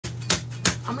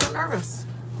I'm not nervous.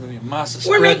 Masa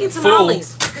We're making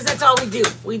tamales because that's all we do.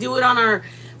 We do it on our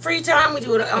free time. We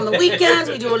do it on the weekends.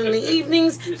 We do it in the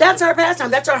evenings. That's our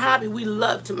pastime. That's our hobby. We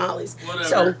love tamales. Whatever.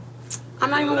 So I'm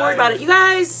not even worried about it. You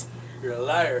guys, you're a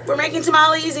liar. We're making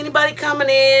tamales. Anybody coming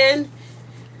in?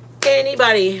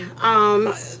 Anybody?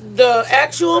 The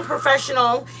actual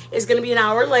professional is going to be an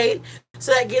hour late,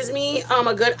 so that gives me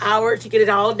a good hour to get it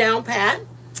all down pat.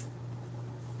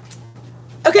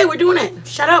 Okay, we're doing it.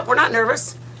 Shut up. We're not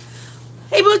nervous.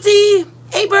 Hey, Bootsy.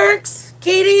 Hey, Burks.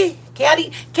 Katie.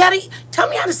 Caddy. Tell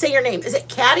me how to say your name. Is it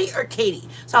Caddy or Katie?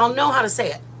 So I'll know how to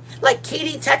say it. Like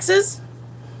Katy, Texas?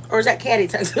 Or is that Caddy,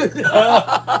 Texas?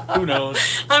 Who knows?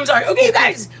 I'm sorry. Okay, you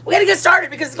guys. We got to get started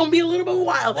because it's going to be a little bit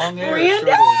wild.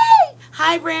 Brandy.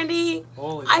 Hi, Brandy.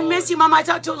 I miss you, Mom. I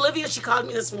talked to Olivia. She called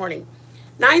me this morning.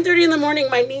 9:30 in the morning,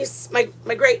 my niece,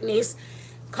 my great niece,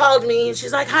 called me. And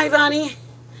she's like, hi, Vonnie.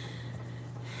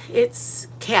 It's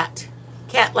Cat.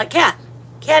 Cat, like cat.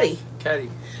 Caddy.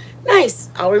 Nice.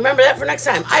 I'll remember that for next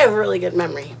time. I have a really good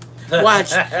memory.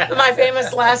 Watch. My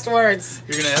famous last words.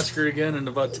 You're going to ask her again in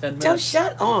about 10 minutes. Don't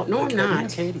shut up. No, I'm not.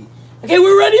 Katie. Okay,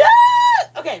 we're ready.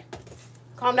 Ah! Okay.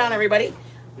 Calm down, everybody.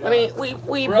 Yeah.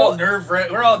 We're all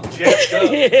nerve-wracked. We're all jacked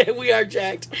up. We are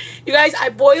jacked. You guys, I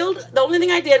boiled. The only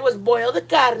thing I did was boil the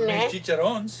carne.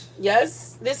 Chicharrones.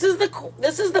 Yes. This is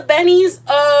the bennies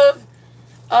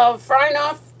of frying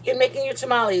off and making your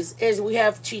tamales. Is we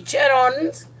have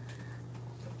chicharrones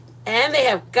and they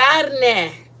have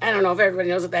carne. I don't know if everybody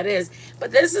knows what that is, but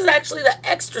this is actually the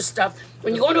extra stuff.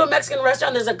 When you go into a Mexican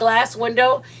restaurant, there's a glass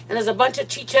window and there's a bunch of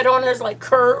chicharrones like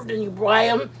curved, and you buy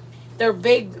them. They're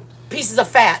big pieces of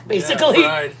fat, basically. Yeah,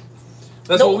 fried.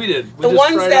 That's what we did. We the just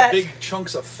ones fried that up big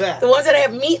chunks of fat. The ones that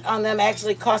have meat on them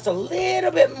actually cost a little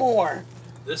bit more.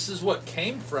 This is what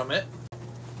came from it.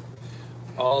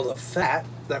 All the fat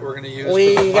that we're going to use for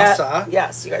the masa.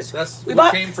 Yes, you guys. That's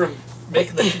what came from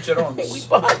making the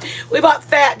chicharrones. we bought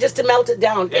fat just to melt it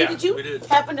down. Yeah, hey, did you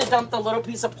happen to dump the little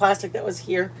piece of plastic that was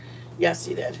here? Yes,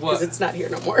 you did. Because it's not here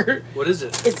no more. What is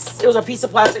it? It was a piece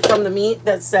of plastic from the meat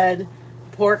that said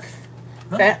pork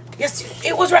fat. Yes,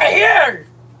 it was right here.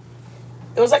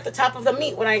 It was like the top of the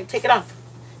meat when I take it off.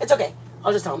 It's okay.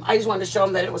 I'll just tell them. I just wanted to show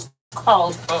them that it was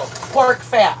called pork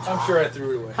fat. I'm sure I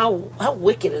threw it away. How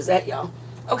wicked is that, y'all?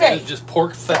 Okay. It's just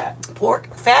pork fat.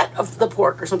 Pork fat of the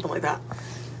pork or something like that.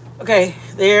 Okay,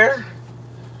 there.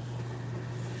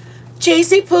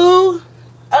 JC Poo.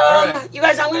 Right. You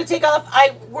guys, I'm gonna take off.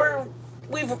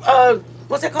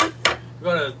 What's that called?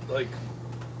 We're gonna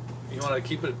you wanna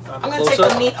keep it on I'm gonna take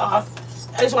the meat off.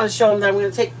 I just want to show them that I'm gonna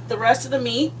take the rest of the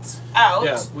meat out.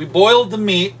 Yeah, we boiled the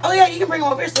meat. Oh yeah, you can bring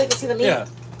them over here so they can see the meat. Yeah.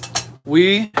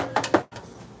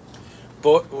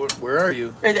 Where are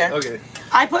you? Right there. Okay.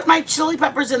 I put my chili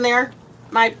peppers in there.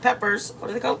 My peppers.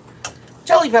 What are they called?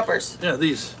 Chili peppers. Yeah,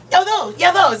 these. Oh, those.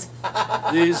 Yeah, those.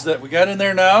 These that we got in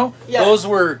there now. Yeah. Those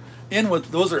were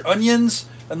those are onions,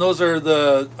 and those are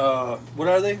the what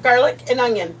are they? Garlic and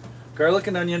onion. Garlic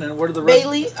and onion, and what are the red?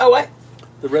 Bailey. Oh, what?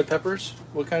 The red peppers.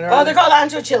 What kind are? Oh, they're called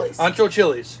ancho chilies. Ancho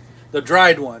chilies, the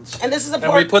dried ones. And this is a pork.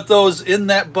 And we put those in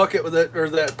that bucket with it, or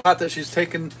that pot that she's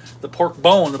taken the pork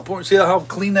bone. See how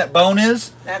clean that bone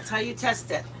is? That's how you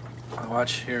test it.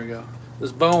 Watch, here we go.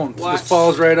 This bone just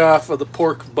falls right off of the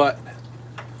pork butt.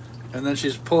 And then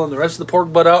she's pulling the rest of the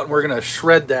pork butt out, and we're going to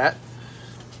shred that.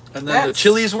 And then the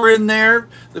chilies were in there.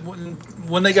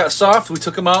 When they got soft, we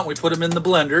took them out and we put them in the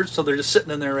blender. So they're just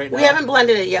sitting in there right now. We haven't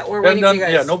blended it yet. We're waiting for you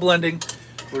guys. Yeah, no blending.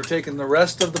 We're taking the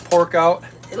rest of the pork out.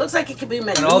 It looks like it could be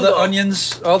menudo. And all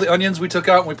the onions we took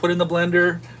out and we put in the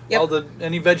blender. Yep.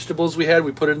 Any vegetables we had,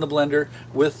 we put it in the blender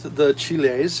with the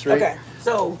chiles, right? Okay,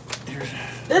 so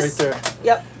this right there.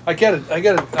 Yep. I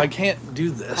can't do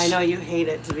this. I know you hate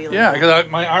it to be like that. Yeah,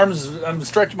 because I'm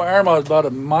stretching my arm out about a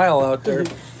mile out there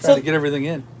trying to get everything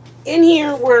in. In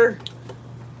here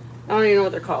I don't even know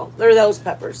what they're called. They're those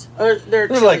peppers. They're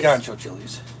like ancho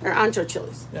chilies. They're ancho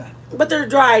chilies. Yeah. But they're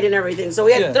dried and everything. So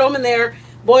we had to throw them in there,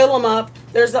 boil them up.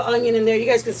 There's the onion in there. You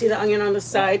guys can see the onion on the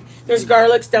side. There's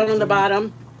garlics down on the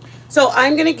bottom. So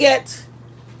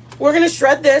we're going to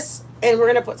shred this, and we're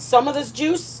going to put some of this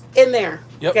juice in there.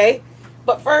 Yep. Okay?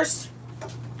 But first,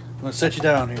 I'm going to set you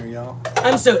down here, y'all.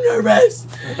 I'm so nervous.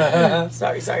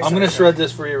 Sorry. I'm going to shred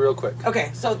this for you real quick.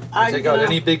 Okay, so take out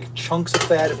any big chunks of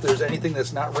fat. If there's anything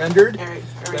that's not rendered, all right.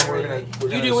 Then we're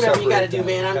gonna you do whatever you got to do,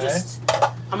 man.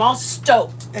 I'm all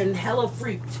stoked and hella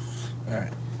freaked. All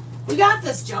right. We got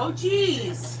this, Joe.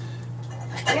 Jeez.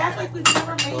 We act like we've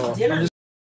never made dinner.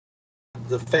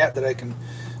 The fat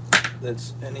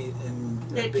that's in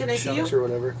big chunks or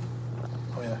whatever.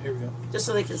 Oh yeah, here we go. Just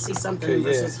so they can see something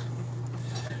versus.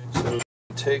 So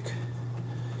take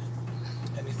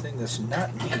anything anything that's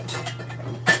not meat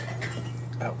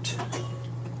out.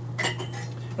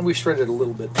 And we shredded a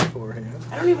little bit beforehand.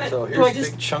 I don't even. So here's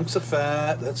big chunks of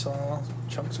fat. That's all.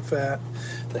 Chunks of fat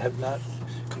that have not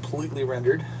completely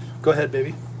rendered. Go ahead,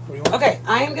 baby. What do you want? Okay,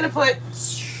 I am gonna put.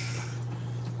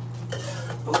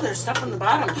 Oh, there's stuff on the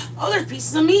bottom. Oh, there's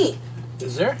pieces of meat.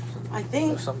 Is there? I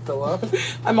think. Something fell off.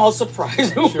 I'm all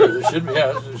surprised. Sure, there should be.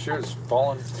 Yeah, sure, it's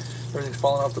falling. Everything's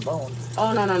falling off the bone.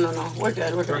 Oh no. We're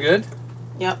good. We're good.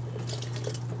 Yep.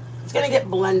 It's gonna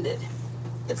get blended.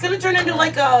 It's gonna turn into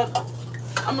like a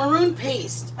maroon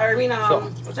paste. Or, I mean,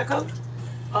 what's that called?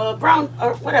 Brown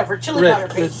or whatever, chili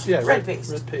powder paste. Red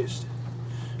paste. Red paste.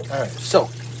 All right, so.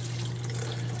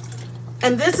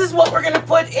 And this is what we're gonna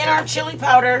put in our chili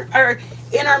powder or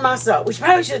in our masa. We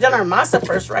probably should have done our masa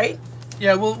first, right?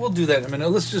 Yeah, we'll do that in a minute.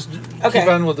 Let's just keep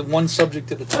on with the one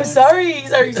subject at a time. Oh, sorry.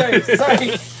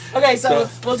 Okay, so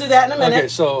we'll do that in a minute. Okay,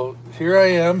 so here I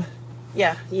am.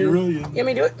 Yeah. Here I am. Let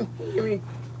me do it.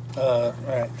 All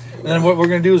right. And then what we're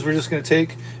going to do is we're just going to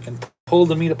take and pull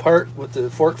the meat apart with the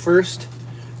fork first.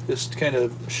 Just kind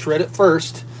of shred it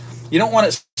first. You don't want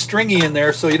it stringy in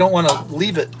there, so you don't want to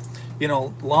leave it,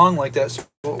 long like that. So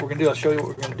what we're going to do, I'll show you what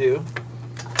we're going to do.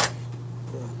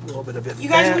 A little bit of it. You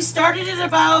guys, we started at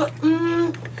about,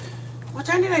 what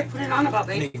time did I put it on about,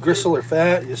 baby? Any gristle or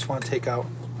fat, you just want to take out.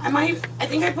 I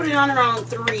think I put it on around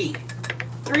 3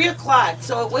 o'clock.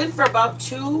 So it went for about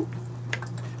 2.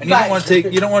 And you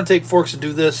don't want to take forks and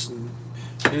do this and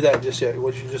do that just yet.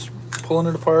 What you just pulling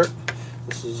it apart.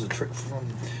 This is a trick from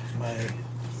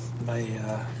my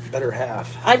better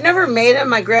half. I've never made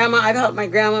them. I've helped my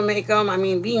grandma make them. I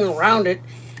mean, being around it,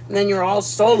 and then you're all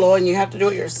solo and you have to do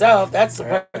it yourself. That's the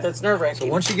part that's nerve-wracking.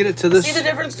 So once you get it to this, see the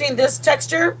difference between this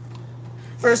texture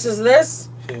versus this?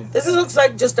 Okay. This looks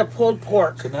like just a pulled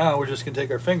pork. So now we're just gonna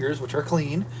take our fingers, which are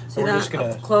clean, and we're just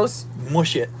gonna close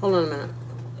mush it. Hold on a minute.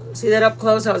 See that up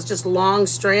close? How it's just long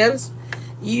strands.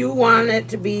 You want it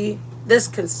to be this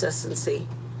consistency.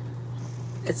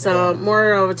 It's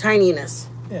more of a tininess.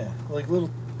 Yeah, like little,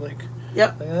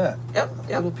 yep, like that. Yep.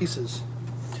 Little pieces.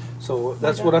 So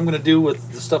that's what I'm going to do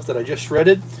with the stuff that I just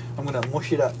shredded. I'm going to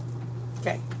mush it up.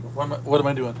 Okay. What am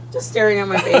I doing? Just staring at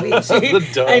my baby.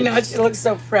 I know, she looks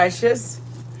so precious.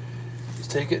 Just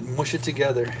take it and mush it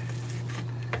together.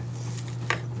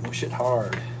 Mush it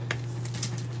hard.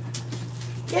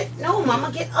 No,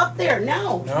 Mama, get up there.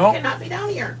 No. You cannot be down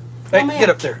here. Hey, get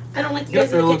up there. I don't like you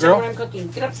guys in the kitchen when I'm cooking.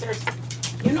 Get upstairs.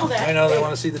 You know that. I know, they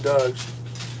want to see the dogs.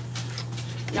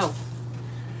 No.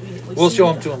 We'll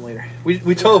show them to them later.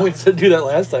 We told them to do that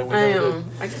last time. I know.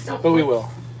 I just don't. But we will.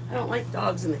 I don't like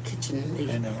dogs in the kitchen.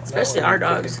 I know. Especially our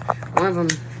dogs. One of them.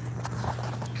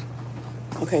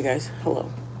 Okay, guys.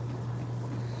 Hello.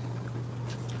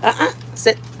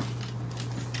 Sit.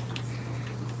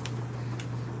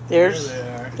 There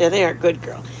they are. Good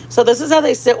girl. So this is how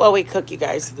they sit while we cook, you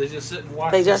guys. They just sit and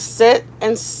watch. They just sit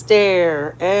and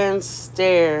stare and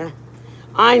stare.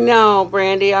 I know,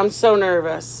 Brandy. I'm so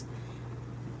nervous.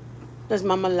 Does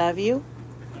Mama love you?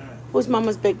 All right. Who's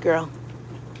Mama's big girl?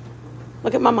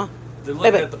 Look at Mama. They're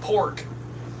looking at the pork.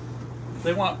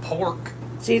 They want pork.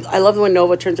 See, I love when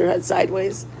Nova turns her head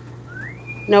sideways.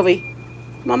 Novi,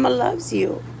 Mama loves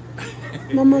you.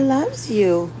 Mama loves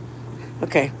you.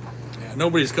 Okay. Yeah,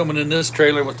 nobody's coming in this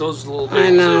trailer with those little I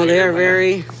know, they're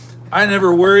very... I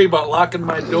never worry about locking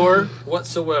my door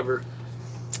whatsoever.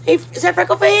 Hey, is that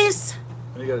Freckle Face?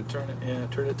 You gotta turn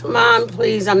it, turn it towards Mom,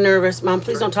 please, I'm nervous. Mom,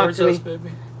 please don't talk to me.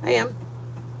 Baby. I am.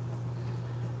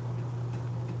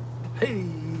 Hey.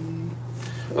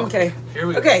 Okay. Here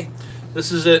we go. Okay.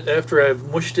 This is it after I've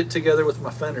mushed it together with my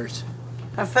fenners.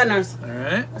 Our fenners. All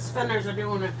right. Us fenners are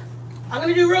doing it. I'm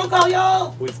gonna do roll call,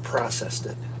 y'all. We've processed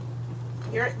it.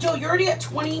 Joe, you're already at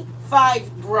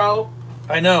 25, bro.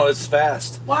 I know, it's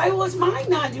fast. Why was mine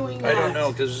not doing that? I don't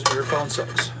know, because your phone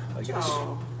sucks, I guess.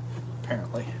 Oh.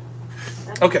 Apparently.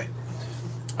 Okay.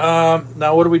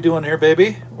 Now what are we doing here,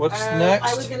 baby? What's next?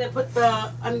 I was gonna put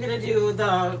I'm gonna do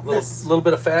this. Little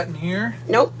bit of fat in here.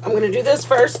 Nope, I'm gonna do this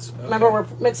first. Okay. Remember, we're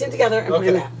mixing together and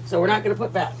putting that. So we're not gonna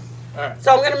put fat. All right.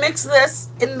 So I'm gonna mix this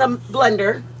in the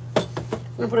blender.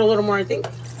 I'm gonna put a little more, I think.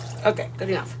 Okay, good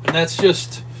enough. And that's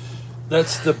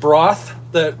the broth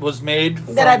that was made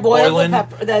that I boiled the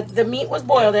pepper. That the meat was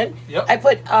boiled in. Yep. I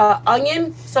put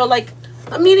onion, so like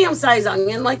a medium-sized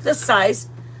onion, like this size.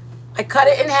 I cut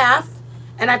it in half,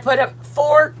 and I put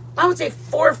four,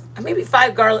 maybe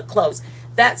 5 garlic cloves,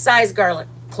 that size garlic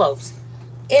cloves,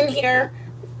 in here,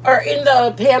 or in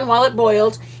the pan while it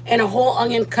boiled, and a whole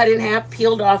onion cut in half,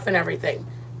 peeled off and everything,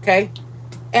 okay?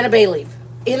 And a bay leaf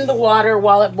in the water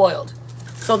while it boiled.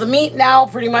 So the meat now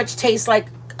pretty much tastes like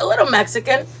a little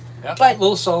Mexican, Yeah, but a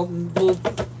little salt and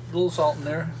little salt in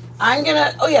there. I'm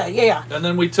gonna. Oh yeah. And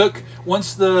then we took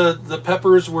once the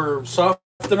peppers were soft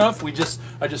enough. I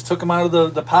just took them out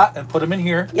of the pot and put them in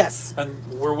here. Yes. And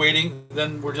we're waiting.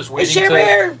 Then we're just waiting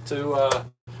to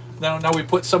now we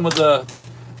put some of the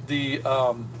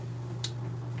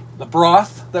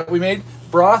broth that we made,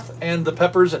 and the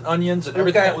peppers and onions and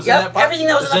everything that was in that pot. Everything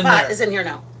that was in the pot is in here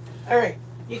now. All right,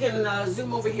 you can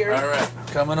zoom over here. All right,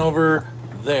 coming over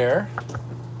there.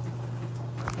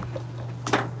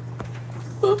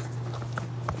 Boop.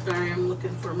 Sorry, I'm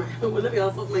looking for my. Let me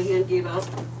off what my hand gave out.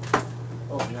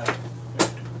 Oh yeah.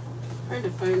 Trying to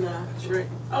find the right.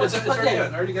 Oh, it's already in.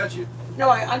 I already got you. No,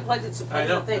 I unplugged it. So I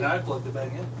know, and I plugged it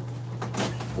back in.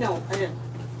 No, I didn't.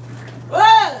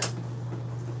 Ah!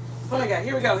 Oh my God!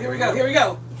 Here we go! Here we go! Here we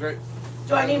go! That's right.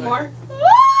 Do I need more?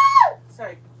 Ah!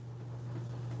 Sorry.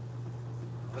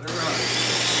 Let it run.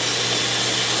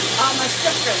 My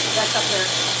sifter, that's up there.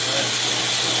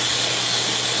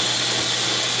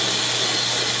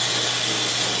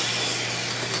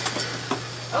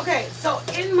 Okay, so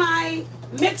in my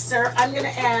mixer, I'm gonna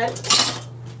add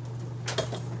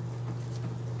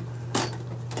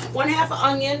 1/2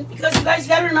 onion, because you guys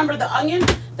gotta remember the onion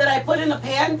that I put in the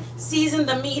pan seasoned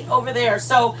the meat over there.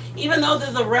 So even though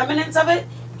there's the remnants of it,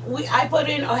 I put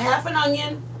in 1/2 an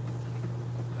onion.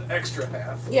 An extra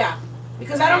half. Yeah,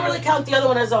 because I don't really count the other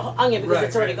one as an onion because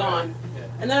it's already gone. Right.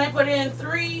 Yeah. And then I put in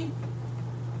 3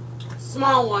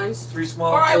 small ones. 3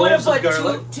 small. Or I would have put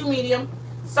garlic. two medium.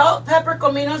 Salt, pepper,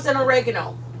 cominos, and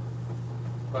oregano.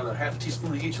 About a 1/2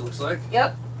 teaspoon each, it looks like.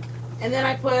 Yep. And then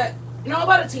I put,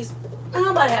 about a teaspoon.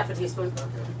 About 1/2 teaspoon. Okay.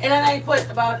 And then I put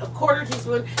about 1/4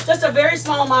 teaspoon, just a very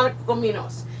small amount of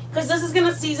cominos. Because this is going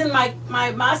to season my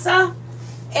masa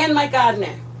and my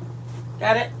carne.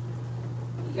 Got it?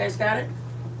 You guys got it?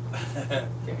 Okay.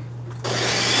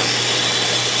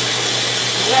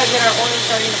 We got to get our oil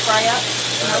starting to fry up.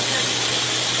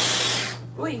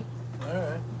 Okay. All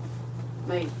right.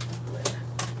 Made.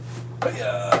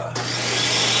 Yeah.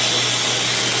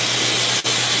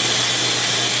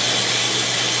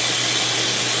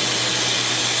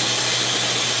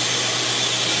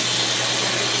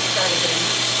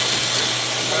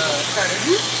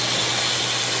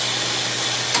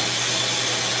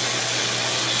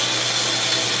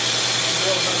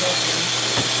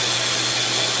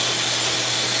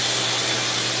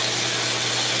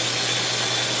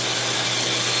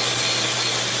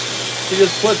 You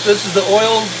just put, this is the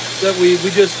oil that we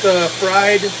just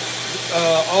fried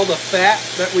all the fat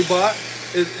that we bought.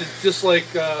 It's just like,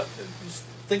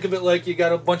 think of it like you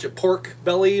got a bunch of pork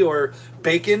belly or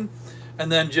bacon and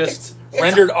then just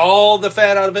rendered all the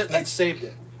fat out of it and then saved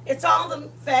it. It's all the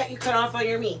fat you cut off on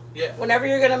your meat. Yeah. Whenever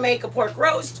you're going to make a pork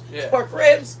roast, pork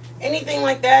ribs, anything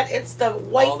like that, it's the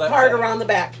white part around the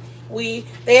back.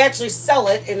 They actually sell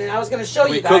it, and I was going to show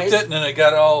you guys. We cooked it, and then it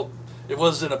got it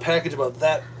was in a package about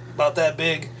that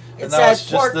big. It says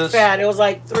pork fat. It was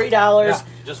like $3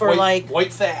 for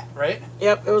white fat, right?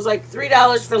 Yep, it was like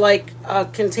 $3 for like a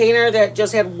container that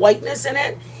just had whiteness in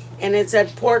it, and it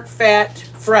said pork fat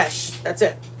fresh. That's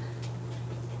it.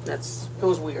 It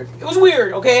was weird. It was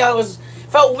weird. Okay,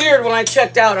 felt weird when I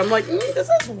checked out. I'm like, this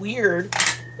is weird.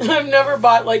 I've never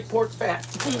bought like pork fat.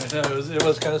 It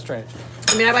was kind of strange.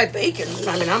 I mean, I buy bacon.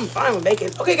 I mean, I'm fine with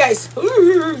bacon. Okay, guys.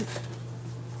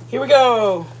 Here we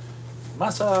go.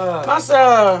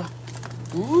 Masa.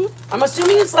 Ooh. I'm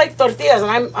assuming it's like tortillas,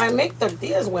 and I make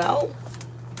tortillas well.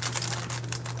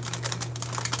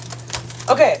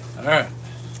 Okay. All right.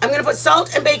 I'm going to put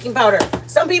salt and baking powder.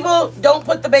 Some people don't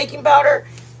put the baking powder.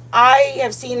 I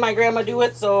have seen my grandma do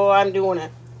it, so I'm doing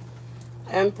it.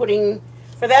 I'm putting,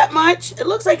 for that much, it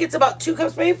looks like it's about 2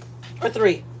 cups, babe, or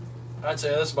 3. I'd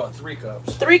say that's about 3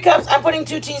 cups. 3 cups. I'm putting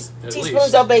 2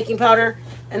 teaspoons of baking powder,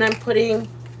 and I'm putting,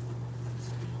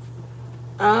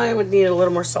 I would need a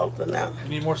little more salt than that. You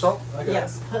need more salt?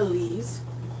 Yes, please.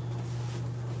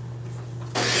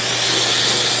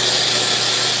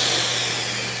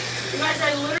 You guys,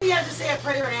 I literally had to say a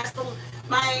prayer and ask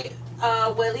my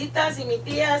abuelitas y mi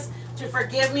tías to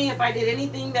forgive me if I did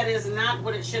anything that is not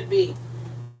what it should be.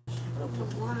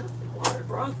 Water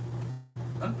broth?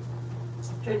 Huh?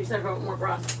 Trying to decide if I want more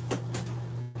broth.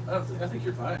 I think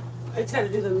you're fine. I just got to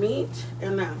do the meat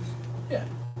and that. Yeah.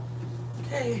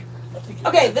 Okay.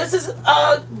 Okay, this is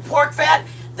pork fat.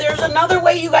 There's another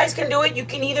way you guys can do it. You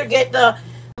can either get the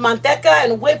manteca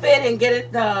and whip it and get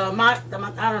it, I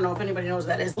don't know if anybody knows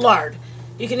what that is, lard.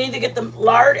 You can either get the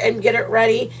lard and get it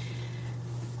ready.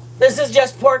 This is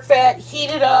just pork fat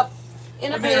heated up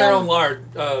in a pan. We made our own lard.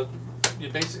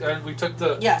 We took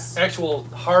the actual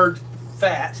hard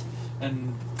fat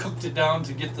and cooked it down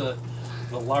to get the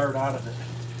lard out of it.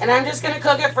 And I'm just going to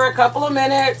cook it for a couple of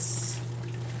minutes.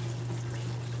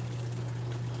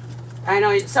 I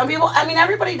know some people, I mean,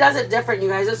 everybody does it different, you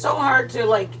guys. It's so hard to,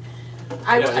 like,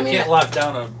 I mean, can't lock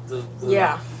down a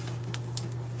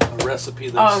recipe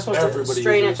that's everybody uses.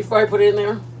 Strain it before I put it in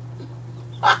there.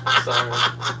 Sorry.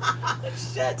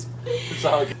 Shit. It's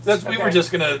all good. We were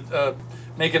just going to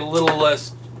make it a little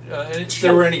less, if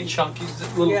there were any little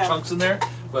chunks in there,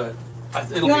 but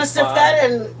it'll you want to sift that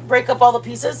and break up all the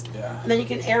pieces? Yeah. And then you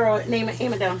can arrow it, aim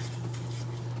it down.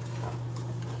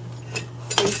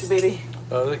 Thank you, baby.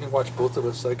 They can watch both of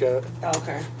us. I got it.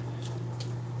 Okay.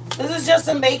 This is just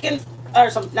some bacon, or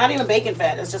not even bacon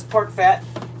fat. It's just pork fat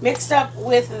mixed up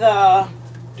with the.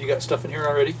 You got stuff in here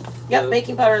already? Yep,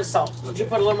 baking powder and salt. Did you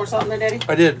put a little more salt in there, Daddy?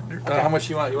 I did. Okay. How much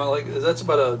you want? You want like that's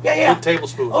about a good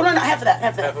tablespoon. Oh no, half of that.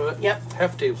 Half of it. Yep.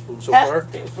 Half a tablespoon so far.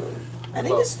 Tablespoon. I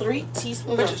think it's 3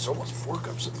 teaspoons. It's almost 4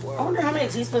 cups of flour. I wonder how many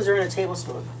teaspoons are in a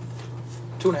tablespoon.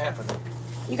 2.5, I think.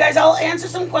 You guys, I'll answer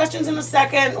some questions in a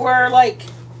second. We're like,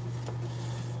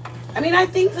 I mean, I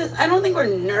don't think we're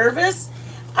nervous.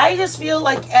 I just feel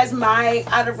like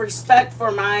out of respect for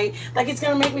it's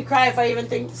going to make me cry if I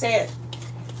even say it.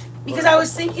 Because I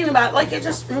was thinking about, it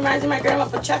just reminds me of my grandma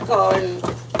Pacheco, and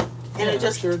it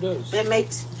just, sure does. I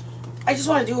just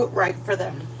want to do it right for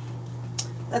them.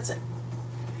 That's it.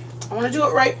 I want to do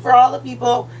it right for all the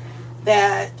people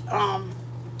that,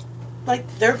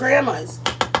 their grandmas.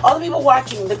 All the people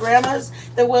watching, the grandmas,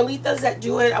 the abuelitas that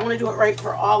do it, I want to do it right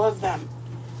for all of them.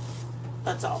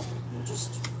 That's all.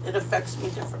 It affects me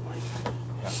differently.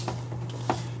 Yeah.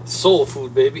 Soul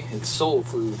food, baby. It's soul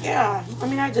food. Yeah. I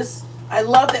mean, I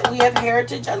love that we have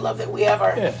heritage. I love that we have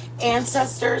our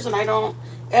ancestors, and I don't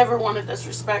ever want to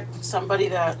disrespect somebody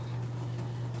that,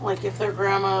 if their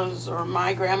grandmas or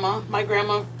my grandma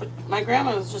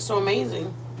is just so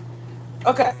amazing.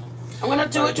 Okay. I'm going to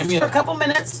do it just for a couple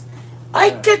minutes.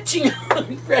 I get you.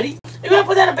 Ready? You're going to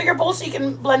put that in a bigger bowl so you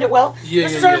can blend it well.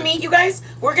 This is our meat, you guys.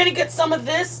 We're going to get some of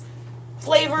this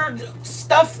flavored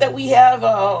stuff that we have.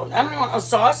 I don't know, a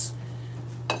sauce.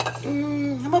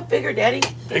 How about bigger, Daddy?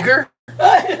 Bigger?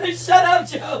 Shut up,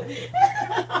 Joe.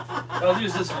 I'll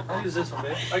use this one.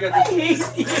 Babe. I got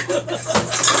this.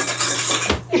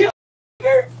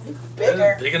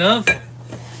 Bigger. Big enough?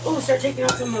 Oh, start taking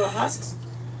out some of the husks.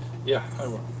 Yeah, I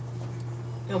will.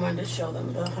 I wanted to show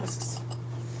them the husks.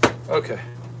 Okay.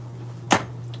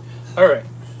 All right.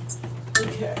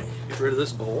 Okay. Get rid of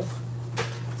this bowl.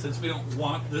 Since we don't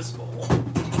want this bowl.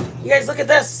 You guys, look at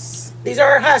this. These are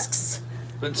our husks.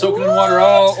 Been soaking in water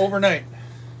all overnight.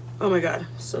 Oh my God.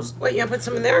 So, wait, you gonna put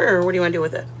some in there, or what do you want to do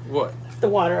with it? What? The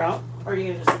water out. Or are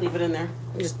you gonna just leave it in there?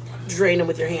 You just drain them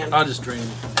with your hand. I'll just drain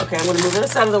them. Okay, I'm gonna move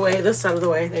this out of the way, this out of the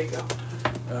way. There you go.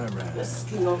 All right. This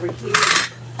can go over here.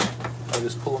 I'll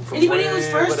just pull them from anybody who's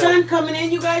first time coming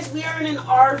in, you guys, we are in an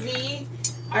RV.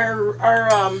 Our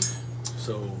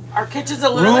kitchen's a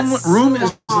little bit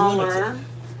smaller.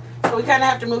 So we kind of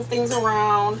have to move things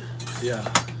around. Yeah.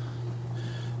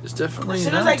 It's definitely as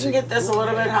soon as I can get this a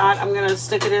little bit hot, I'm going to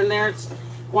stick it in there.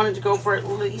 Wanted to go for at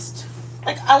least,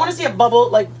 I want to see a bubble,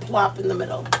 plop in the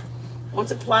middle.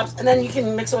 Once it plops, and then you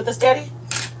can mix it with this, Daddy.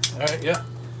 All right, yeah.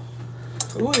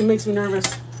 Ooh, it makes me nervous.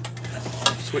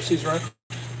 Switch these right?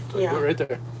 Yeah. Right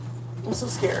there. I'm so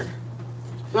scared.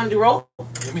 You want to do roll?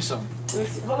 Give me some.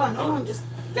 Hold on. Just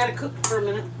got to cook for a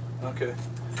minute. Okay.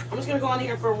 I'm just going to go on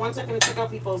here for 1 second and check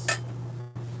out people's.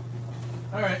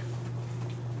 All right.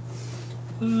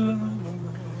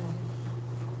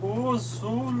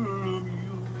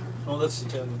 Oh, that's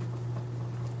Italian.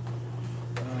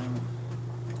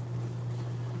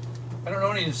 I don't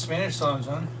know any Spanish songs,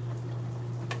 hon.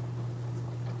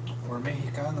 Or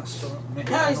Mexicana. No,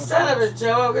 son of a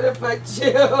Joe, I'm going to put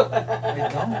you.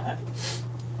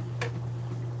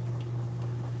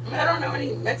 I don't know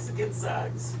any Mexican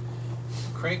songs.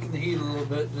 Cranking the heat a little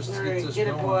bit just to get this get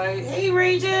going. It, boy. Hey,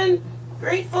 Ragin.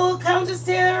 Grateful Countess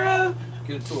Tara.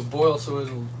 Get it to a boil so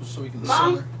we can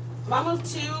simmer. Mama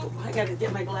too. I gotta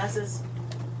get my glasses.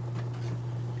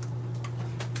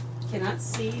 Cannot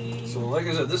see. So like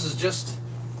I said, this is just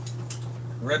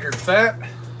rendered fat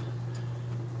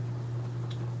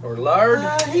or lard.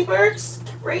 Hey, Burks.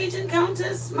 Ragin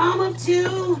Countess. Mom of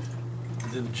 2.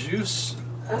 The juice.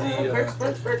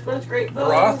 Burks, great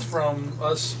broth from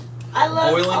us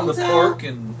boiling the pork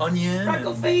and onion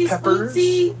and peppers.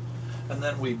 Bootsy. And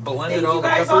then we blended all the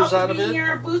peppers out of it.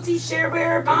 Bootsy, Share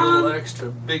Bear, Put a little extra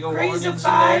big old onions in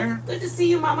there. Good to see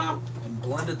you, Mama. And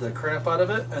blended the crap out of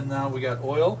it. And now we got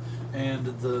oil and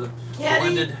the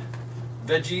blended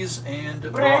veggies and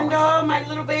Brando, broth. my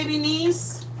little baby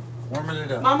niece. Warming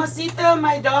it up. Mamacita,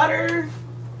 my daughter.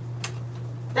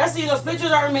 Dusty, those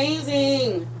pictures are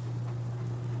amazing.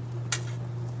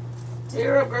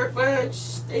 Zero Bird Bunch.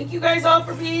 Thank you guys all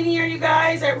for being here, you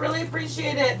guys. I really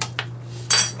appreciate it.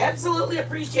 Absolutely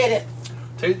appreciate it.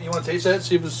 You want to taste that?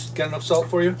 See if it's got enough salt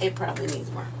for you? It probably needs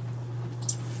more.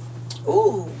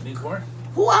 Ooh. Needs more?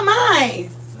 Who am I?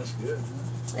 That's good.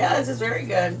 Yeah, this is very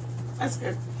good. That's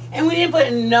good. And we didn't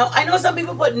put no. I know some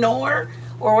people put Knorr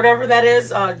or whatever that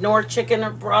is, Knorr chicken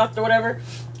or broth or whatever.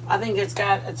 I think it's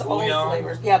got its own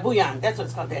flavors. Yeah, bouillon. That's what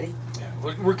it's called, Daddy.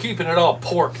 Yeah, we're keeping it all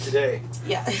pork today.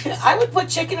 Yeah, I would put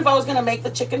chicken if I was gonna make the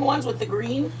chicken ones with the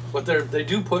green. But they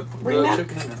do put the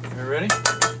chicken in there. You ready?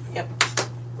 Yep.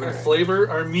 We're gonna flavor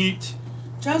our meat.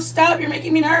 Joe, stop! You're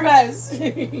making me nervous.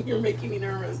 You're making me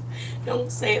nervous.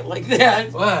 Don't say it like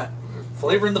that. What?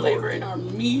 Flavoring the flavoring our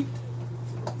meat.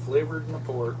 Flavored in the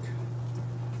pork.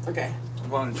 Okay. I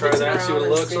want to try that and see what it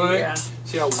looks like. Yeah.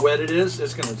 See how wet it is?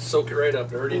 It's gonna soak it right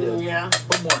up. It already did. Yeah.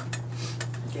 Put more.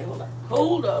 Okay, hold up.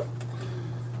 Hold up.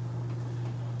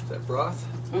 Is that broth?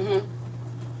 Mm-hmm.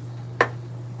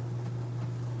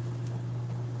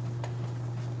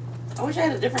 I wish I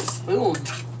had a different spoon.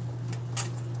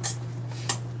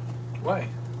 Why?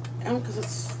 Because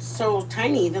it's so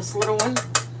tiny, this little one.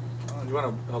 Oh, you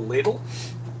want a ladle?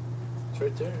 It's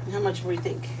right there. How much do you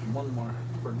think? One more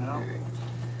for now. Right.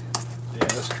 Yeah,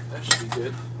 that should be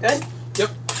good. Good?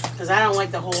 Yep. Because I don't like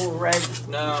the whole red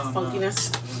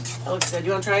funkiness. No. That looks good.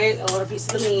 You want to try it? A little piece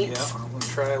of the meat? Yeah, I'm going to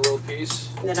try a little piece.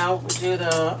 And then I'll do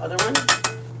the other one.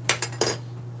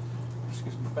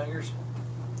 Excuse my fingers.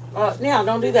 Yeah,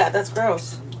 don't do that. That's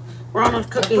gross. We're on a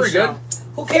cooking show. Good.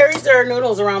 Who carries their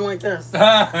noodles around like this?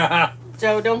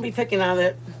 Joe, don't be picking on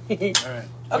it. All right.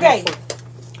 Okay.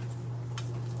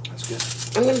 That's good.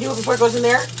 I'm going to do it before it goes in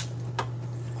there.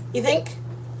 You think?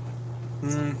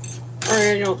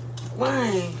 Or,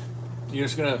 why? You're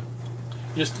just going to...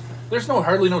 There's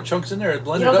hardly no chunks in there. It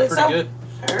blended up pretty good.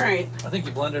 All right. I think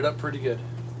you blended it up pretty good.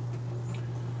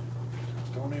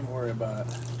 Don't even worry about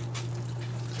it.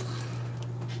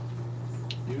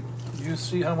 You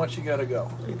see how much you got to go.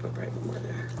 Let me put right more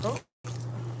there. Oh.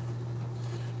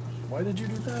 Why did you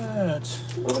do that?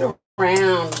 Move it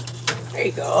around. There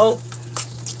you go.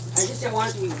 I just didn't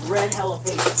want it to be red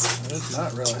jalapeno. It's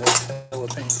not real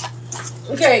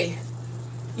jalapeno. Okay.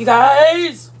 You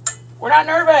guys, we're not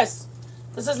nervous.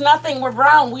 This is nothing. We're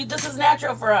brown. This is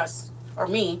natural for us. Or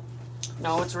me.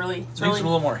 No, it's really... Needs a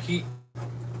little more heat.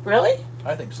 Really?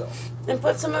 I think so. Then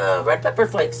put some red pepper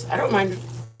flakes. I don't mind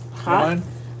hot. Mind?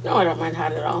 No, I don't mind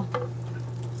hot at all.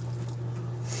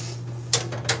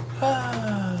 Where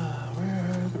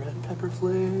are the red pepper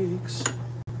flakes?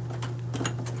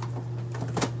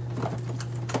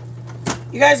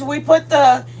 You guys, we put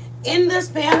in this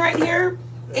pan right here,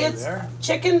 it's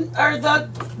chicken, or the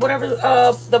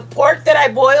pork that I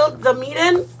boiled the meat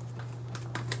in.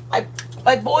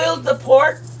 I boiled the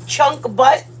pork chunk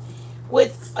butt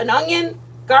with an onion,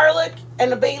 garlic,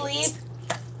 and a bay leaf.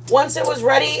 Once it was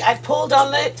ready, I pulled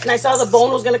on it, and I saw the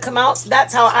bone was going to come out.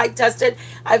 That's how I tested.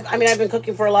 I've been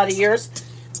cooking for a lot of years.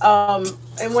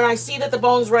 And when I see that the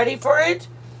bone's ready for it,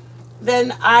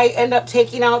 then I end up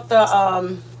taking out the...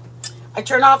 I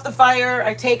turn off the fire,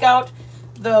 I take out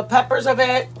the peppers of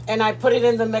it, and I put it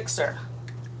in the mixer.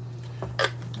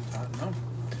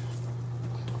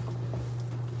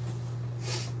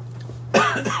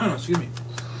 Excuse me.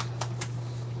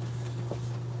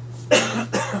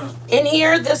 In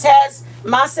here, this has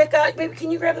Maseca. Baby,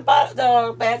 can you grab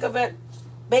the bag of it?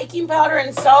 Baking powder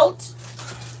and salt.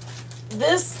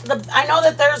 I know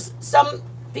that there's some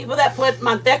people that put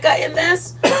manteca in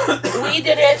this. We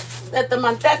did it that the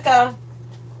manteca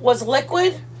was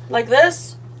liquid, like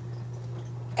this.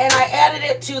 And I added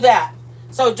it to that.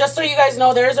 So just so you guys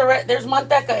know, there's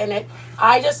manteca in it.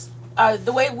 I just,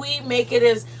 the way we make it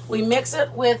is we mix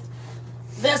it with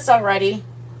this already.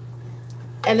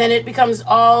 And then it becomes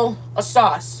all a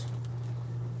sauce.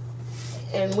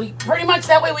 And we pretty much,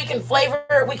 that way we can flavor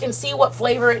it. We can see what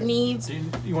flavor it needs.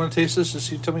 You want to taste this to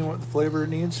see? Tell me what the flavor it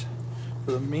needs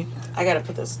for the meat. I got to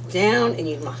put this down and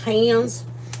use my hands.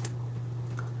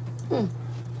 You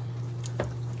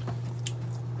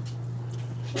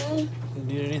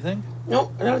need anything?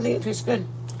 Nope, I don't think it tastes good.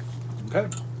 Okay.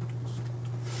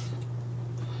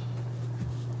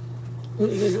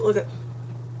 Look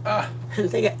at.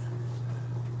 Take it.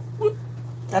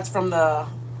 That's from the...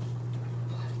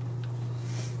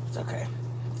 It's okay.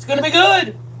 It's gonna be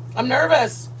good. I'm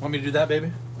nervous. Want me to do that,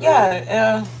 baby?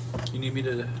 Yeah. You need me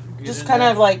to just kind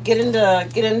of like get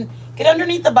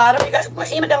underneath the bottom. You guys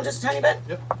aim it down just a tiny bit.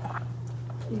 Yep.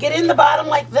 Get in the bottom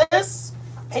like this,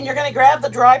 and you're gonna grab the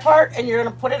dry part and you're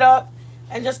gonna put it up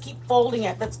and just keep folding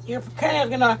it. You're kind of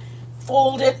gonna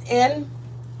fold it in.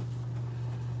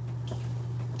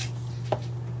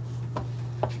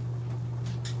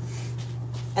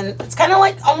 And it's kind of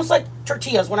like, almost like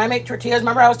tortillas. When I make tortillas,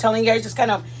 remember I was telling you guys, just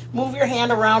kind of move your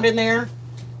hand around in there.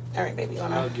 All right, baby, you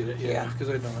wanna? I'll get it, yeah, because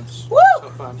I know it's Woo!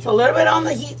 tough on you. It's a little bit on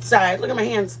the heat side. Look at my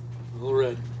hands. A little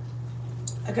red.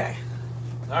 Okay.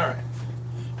 All right.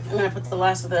 I'm gonna put the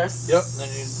last of this. Yep, and then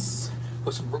you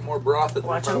put some more broth in there.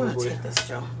 Watch, I'm probably. gonna take this,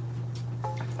 Joe.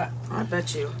 I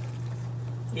bet you.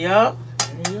 Yep.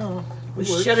 There you go. We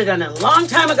should have done it a long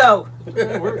time ago.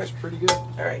 It works pretty good.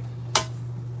 All right.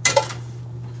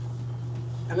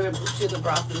 I'm gonna put the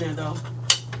broth in there though.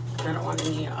 I don't want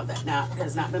any of that now. It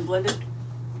has not been blended.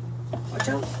 Watch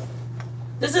out.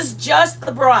 This is just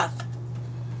the broth.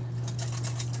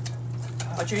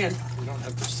 Watch your hand. You don't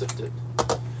have to sift it.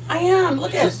 I am.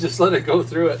 Look at it. Just let it go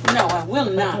through it. No, I will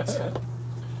not.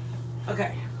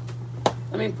 Okay.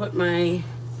 Let me put my...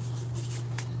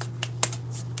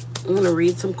 I'm going to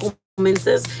read some comments.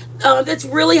 It's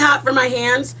really hot for my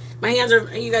hands. My hands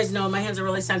are, you guys know, my hands are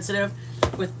really sensitive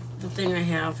with the thing I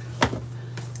have.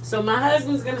 So my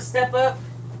husband's going to step up.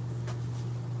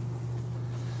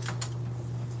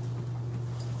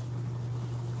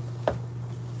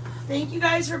 Thank you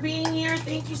guys for being here.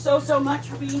 Thank you so much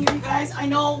for being here, you guys. I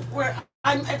know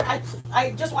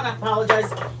I just want to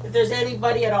apologize if there's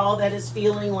anybody at all that is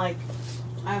feeling like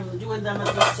I'm doing them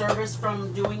a disservice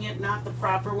from doing it not the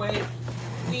proper way.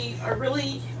 We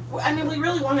really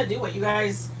want to do it, you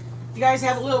guys. If you guys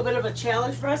have a little bit of a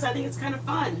challenge for us, I think it's kind of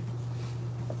fun.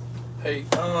 Hey,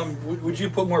 would you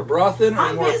put more broth in or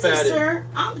I'm more busy, fat sir.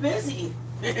 I'm busy.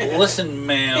 Listen,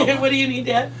 ma'am. What do you need,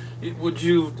 Dad? Would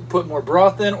you put more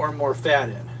broth in or more fat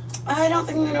in? I don't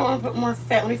think I'm going to want to put more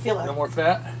fat. Let me feel it. No more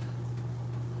fat?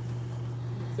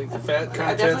 Think the fat I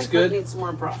content's definitely good? need some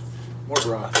more broth. More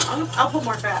broth. I'll put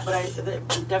more fat, but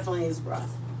it definitely needs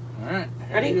broth. All right.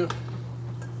 Ready? You go.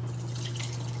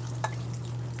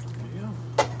 There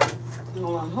you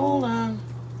go. Hold on.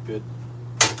 Good.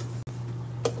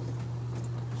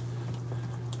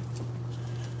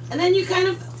 And then you kind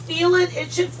of feel it.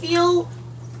 It should feel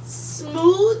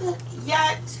smooth,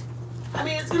 yet, I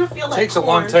mean, it's going to feel like Takes a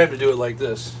long time to do it like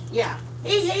this. Yeah.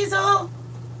 Hey, Hazel.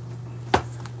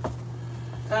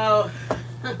 Oh.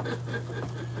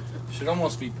 Should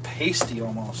almost be pasty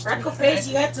almost. Freckle face,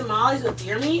 you had tamales with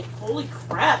deer meat? Holy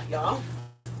crap, y'all.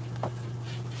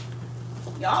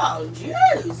 Y'all,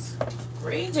 jeez.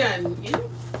 Region, you...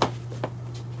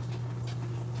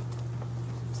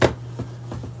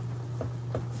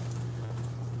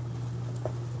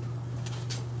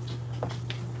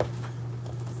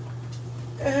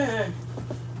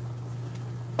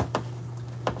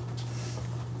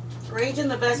 Raging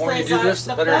the best The more place. you do this,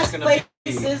 the better it's gonna place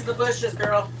be. is the bushes,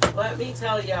 girl. Let me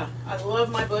tell ya, I love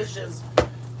my bushes.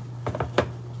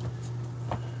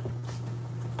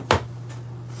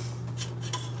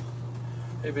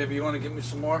 Hey, baby, you want to give me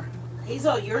some more?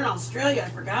 Hazel, you're in Australia. I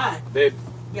forgot. Babe.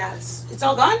 Yeah, it's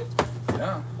all gone.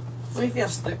 Yeah. Let me feel.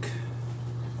 Thick.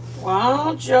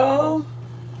 Wow, Joe.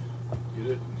 Get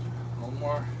it? A little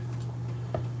more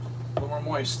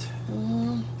moist.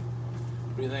 Mm.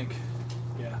 What do you think?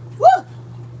 Yeah. Woo!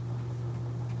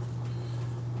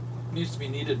 Needs to be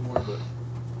kneaded more, but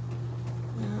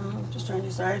No, just trying to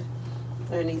decide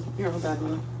if I need. Here, hold on a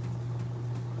minute.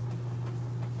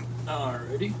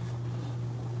 alrighty.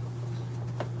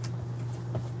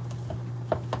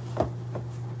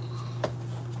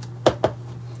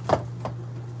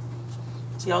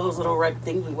 See all those little red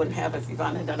things we wouldn't have if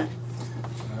Yvonne had done it.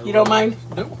 You don't mind?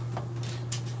 No. All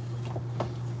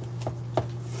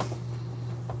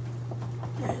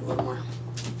right, a little more.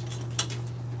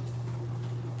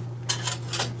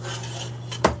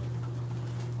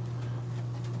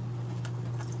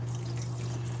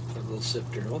 A little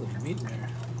sifter. Oh, there's meat in there.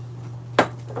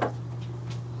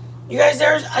 You guys,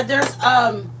 there's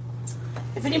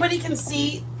if anybody can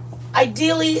see,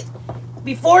 ideally,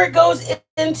 before it goes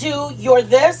into your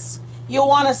this, you'll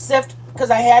want to sift, because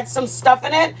I had some stuff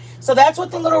in it. So that's what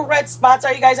the little red spots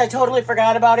are, you guys. I totally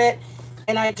forgot about it.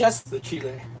 And I just... The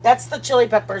chile. That's the chili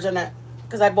peppers in it,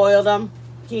 because I boiled them.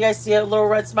 Can you guys see it, little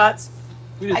red spots?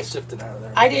 We didn't sift it out of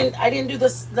there. I didn't do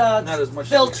this, Not as much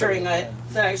filtering as it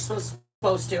that I was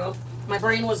supposed to. My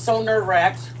brain was so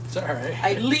nerve-wracked. It's all right.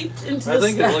 I leaped into I the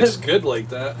think it looks good like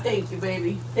that. Thank you,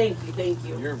 baby. Thank you, thank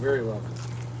you. You're very welcome.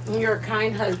 You're a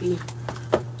kind hubby.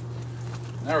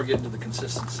 Now we're getting to the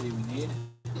consistency we need.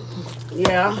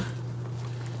 Yeah.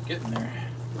 Getting there.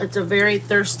 It's a very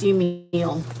thirsty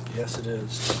meal. Yes, it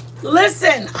is.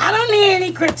 Listen, I don't need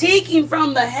any critiquing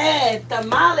from the head, the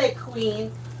Tamale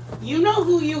Queen. You know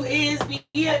who you is,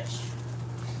 bitch.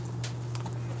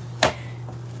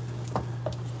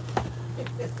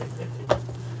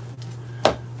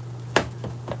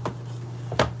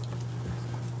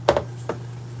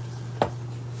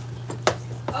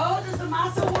 Oh, does the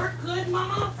masa work good,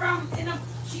 Mama?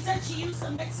 She said she used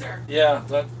a mixer. Yeah,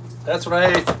 that's what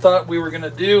I thought we were gonna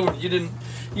do. You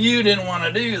didn't want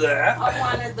to do that. I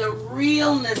wanted the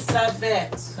realness of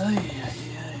it.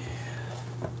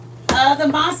 The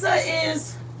masa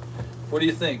is. What do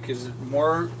you think? Is it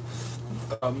more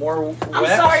wet? I'm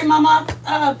sorry, Mama.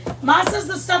 Masa's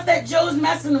the stuff that Joe's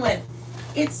messing with.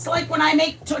 It's like when I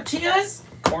make tortillas.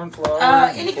 Corn flour.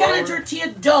 Any kind of tortilla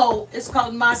dough is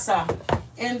called masa,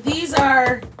 and these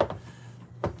are.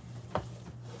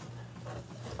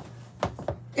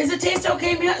 Is it taste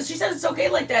okay? She said it's okay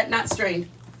like that, not strained.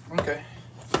 Okay.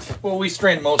 Well, we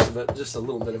strained most of it. Just a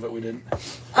little bit of it we didn't.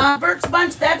 Burke's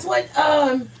Bunch, that's what...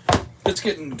 It's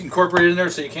getting incorporated in there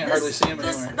so you can't hardly see them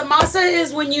anywhere. The masa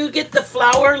is when you get the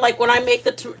flour, like when I make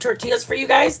the tortillas for you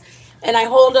guys, and I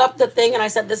hold up the thing and I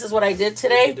said, this is what I did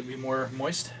today. To be more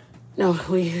moist? No,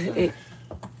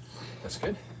 That's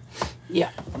good.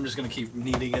 Yeah. I'm just going to keep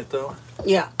kneading it, though.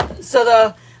 Yeah.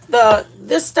 So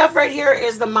this stuff right here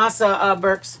is the masa,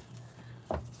 Burks.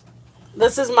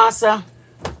 This is masa.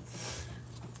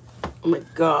 Oh my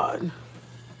God.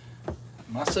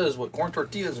 Masa is what corn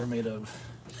tortillas are made of.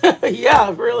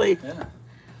 Yeah, really. Yeah.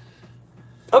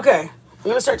 Okay. I'm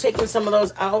going to start taking some of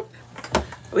those out.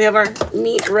 We have our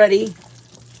meat ready.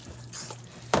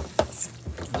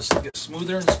 This gets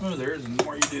smoother and smoother the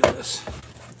more you do this.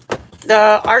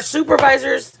 Our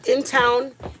supervisor's in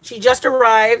town. She just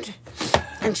arrived.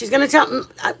 And she's going to tell...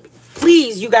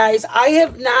 Please, you guys, I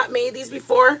have not made these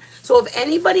before. So if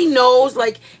anybody knows,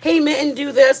 like, hey, Mitten,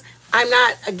 do this. I'm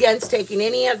not against taking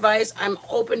any advice. I'm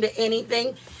open to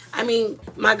anything. I mean,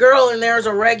 my girl in there is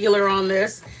a regular on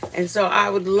this. And so I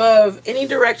would love any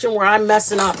direction where I'm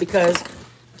messing up. Because,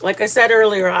 like I said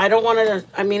earlier, I don't want to...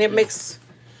 I mean, it makes...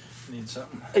 Need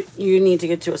something. You need to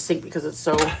get to a sink because it's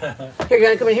so... Here, you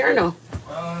going to come in here or no?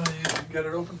 You got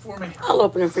it open for me? I'll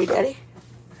open it for you, Daddy.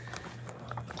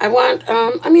 I want,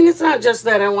 I mean, it's not just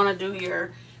that I want to do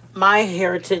my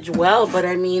heritage well, but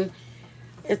I mean,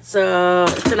 it's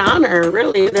an honor,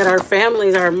 really, that our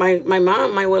families are, my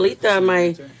mom, my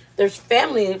abuelita, there's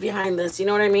family behind this, you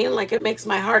know what I mean? Like, it makes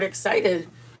my heart excited.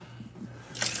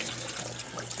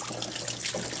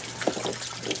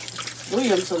 Ooh,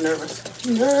 I'm so nervous.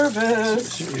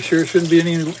 Nervous. You sure it shouldn't be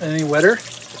any wetter?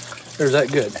 Or is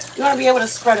that good? You want to be able to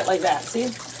spread it like that, see?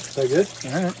 Is that good?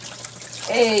 All right.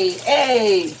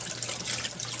 Hey.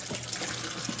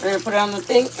 I'm going to put it on the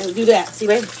thing and do that. See,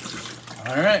 babe?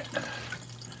 All right.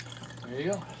 There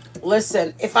you go.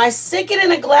 Listen, if I stick it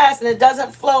in a glass and it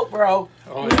doesn't float, bro,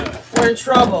 we're in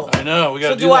trouble. I know. We got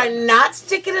to do So do I not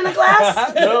stick it in a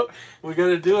glass? No, we got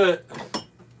to do it.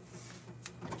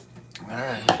 All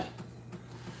right.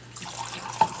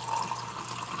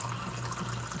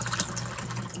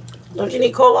 Don't you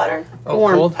need cold water? Oh,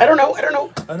 warm? Cold? I don't know. I don't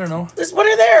know. Just put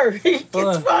it there.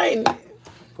 It's fine.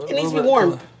 It needs to be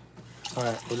warm. All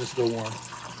right, we'll just go warm.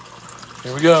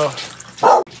 Here we go.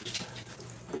 You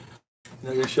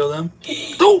not gonna show them?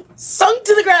 Oh, sunk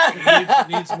to the ground.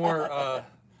 Needs more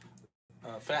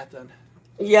fat then.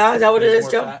 Yeah, is that what it is,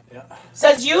 Joe? Fat, yeah.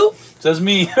 Says you? Says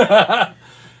me. All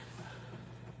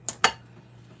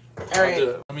right.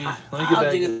 Let me get I'll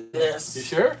back. do this. You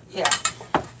sure? Yeah.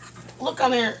 Look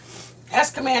on there.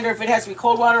 Ask Commander if it has to be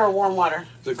cold water or warm water.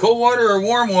 Is it cold water or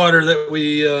warm water that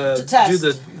we do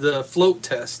the float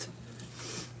test?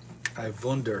 I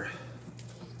wonder.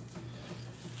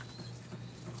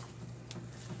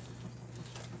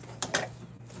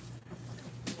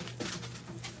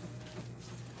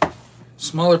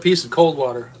 Smaller piece of cold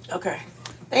water. Okay.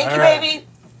 Thank you, right. baby.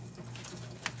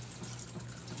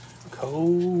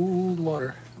 Cold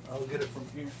water. I'll get it from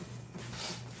here.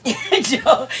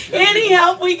 Joe, any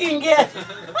help we can get.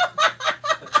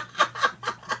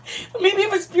 Maybe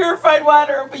if it's purified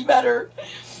water, it'll be better.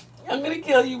 I'm going to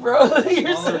kill you, bro.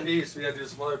 Smaller piece. We got to do a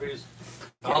smaller piece.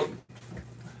 Let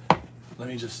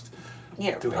me just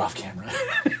do it off camera.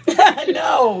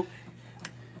 No.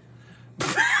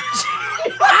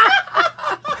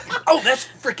 Oh, that's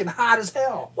freaking hot as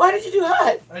hell. Why did you do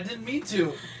hot? I didn't mean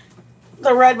to.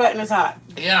 The red button is hot.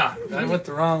 Yeah, I went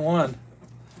the wrong one.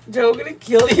 Joe, I'm going to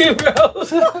kill you, bro.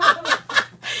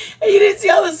 Hey, you didn't see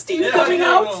all the steam coming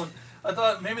out? I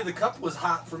thought maybe the cup was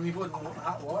hot for me putting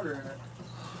hot water in it.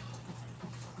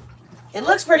 It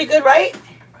looks pretty good, right?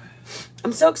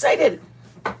 I'm so excited.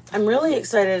 I'm really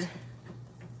excited.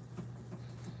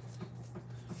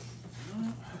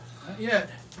 Not yet.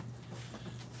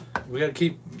 We got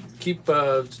to keep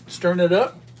stirring it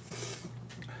up.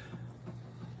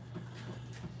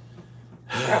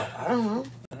 I don't know.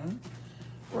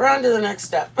 We're on to the next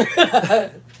step.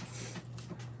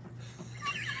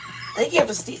 think you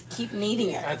have to keep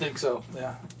kneading it. I think so.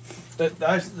 Yeah.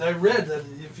 I read that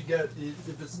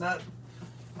if it's not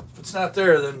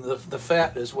there, then the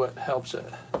fat is what helps it.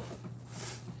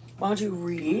 Why don't you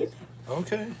read?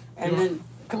 Okay. And then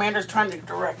Commander's trying to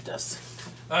direct us.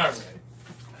 All right.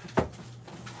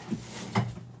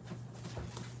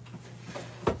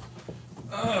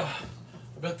 I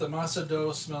bet the masa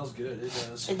dough smells good. It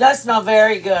does. It does smell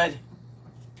very good. It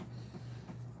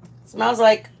smells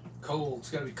like cold. It's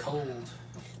gotta be cold.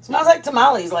 It smells like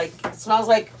tamales. Like it smells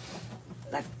like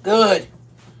good.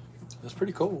 That's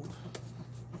pretty cold.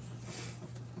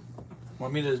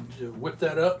 Want me to whip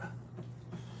that up?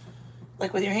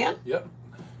 Like with your hand? Yep.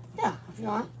 Yeah, if you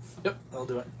want. Yep, I'll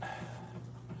do it.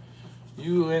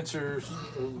 You answer.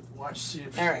 Watch, see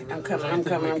if. All right, I'm coming.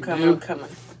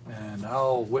 And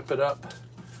I'll whip it up.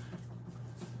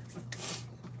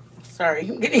 Sorry,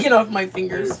 I'm getting it off my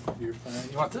fingers. You're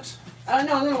fine. You want this? No, I'm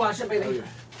gonna wash it, baby. Okay.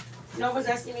 Nova's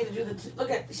asking me to do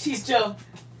look at, she's Joe.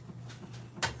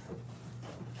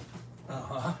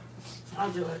 Uh-huh.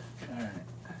 I'll do it. All right.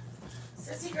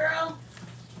 Sissy girl.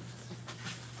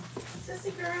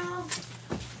 Sissy girl.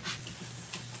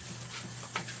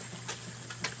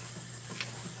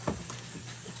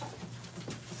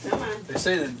 Come on. They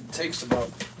say that it takes about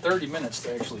 30 minutes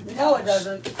to actually do No, it this.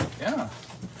 doesn't. Yeah.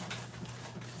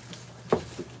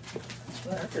 That's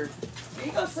what I heard. Here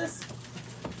you go, sis.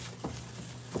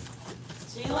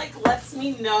 She lets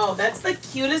me know. That's the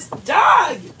cutest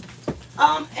dog.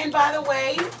 And by the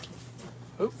way,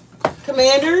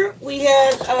 Commander, we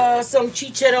had some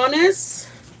chicharrones.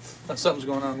 Something's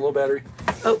going on. Low battery.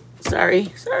 Oh,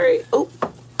 sorry. Oh,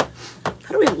 how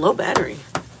do we have low battery?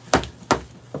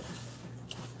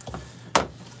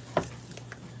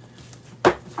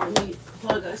 Let me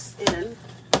plug us in.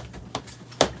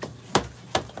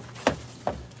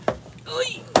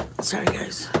 Oy. Sorry,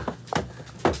 guys.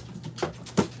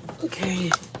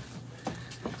 Okay.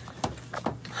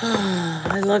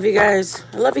 I love you guys.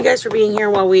 I love you guys for being here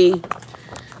while we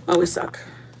suck.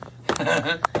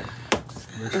 And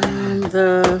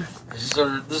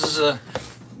this is a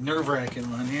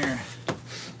nerve-wracking one here.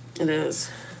 It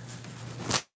is.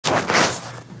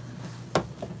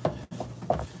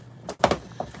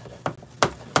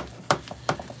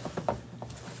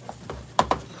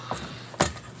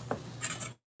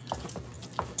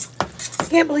 I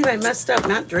can't believe I messed up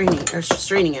not draining or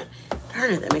straining it.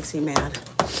 Darn it, that makes me mad.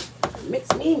 It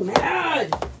makes me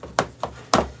mad.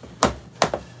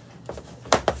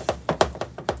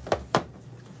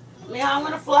 Yeah, I'm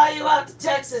gonna fly you out to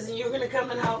Texas and you're gonna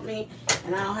come and help me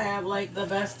and I'll have like the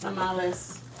best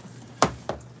tamales.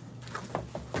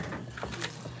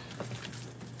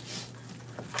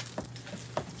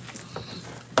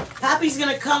 Poppy's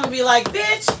gonna come and be like,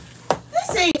 bitch,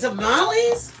 this ain't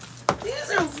tamales.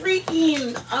 These are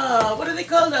freaking, what are they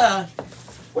called?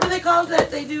 What are they called that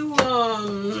they do?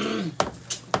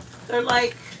 They're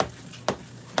like,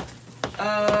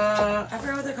 I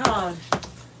forgot what they're called.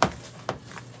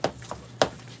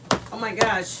 Oh my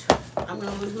gosh, I'm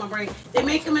gonna lose my brain. They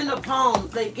make them into palm.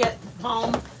 They get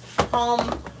palm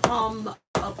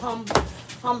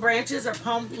branches or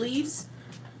palm leaves.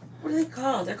 What are they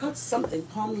called? They're called something.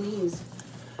 Palm leaves.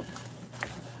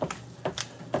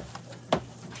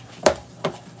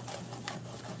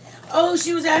 Oh,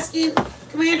 she was asking,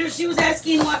 Commander, she was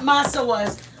asking what masa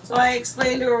was. So I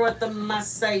explained to her what the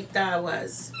maseca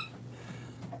was.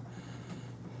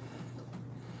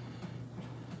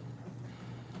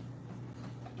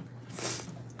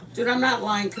 Dude, I'm not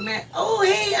lying, Commander. Oh,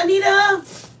 hey, Anita.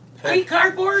 Hey. Hey,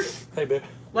 cardboard. Hey, babe.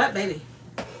 What, baby?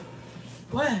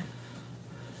 What?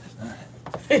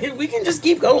 We can just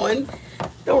keep going.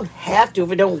 Don't have to. If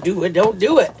we don't do it, don't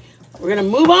do it. We're going to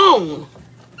move on.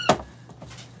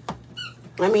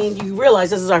 I mean, you realize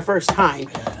this is our first time.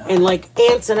 And like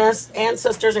aunts and us,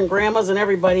 ancestors and grandmas and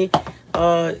everybody.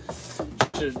 Do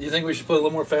you think we should put a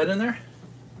little more fat in there?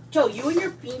 Joe, you and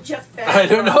your pinche fat. I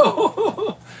don't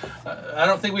know. I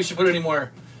don't think we should put any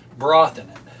more broth in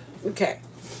it. Okay.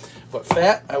 But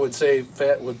fat, I would say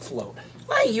fat would float.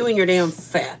 Why you and your damn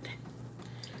fat?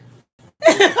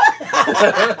 What do you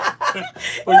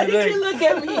Why did think? you look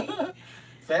at me?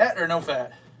 Fat or no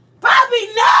fat? Bobby,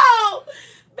 no!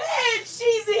 Bitch,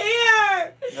 she's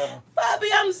here! No. Bobby,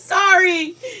 I'm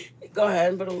sorry. Go ahead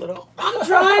and put a little. I'm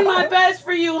trying my best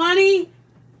for you, honey.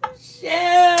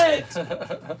 Shit.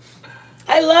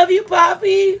 I love you,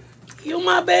 Poppy. You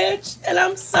my bitch. And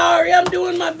I'm sorry. I'm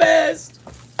doing my best.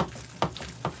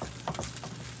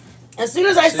 As soon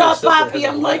as I saw Poppy,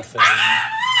 I'm like, ah!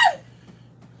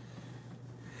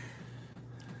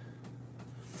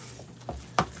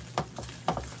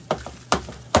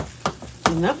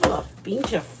 enough of the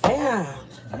pinche fat.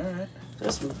 All right.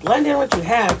 Just blend in what you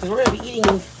have, because we're going to be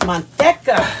eating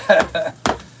manteca.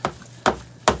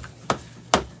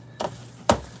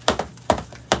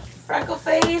 Freckle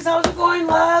face, how's it going,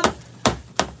 love?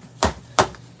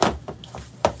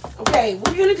 Okay,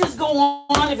 we're going to just go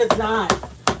on if it's not.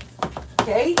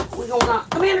 Okay, we're going on.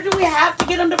 Commander, do we have to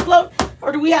get them to float?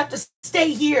 Or do we have to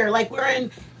stay here like we're in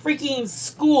freaking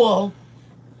school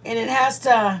and it has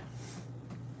to...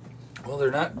 Well,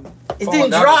 they're not. It didn't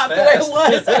drop the way it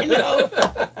was, I know.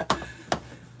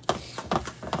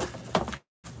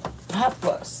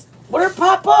 Papas. What are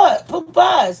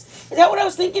papas? Is that what I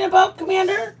was thinking about,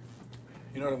 Commander?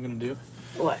 You know what I'm going to do?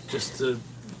 What? Just we're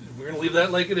going to leave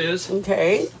that like it is.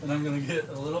 Okay. And I'm going to get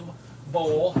a little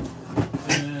bowl.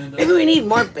 And, maybe we need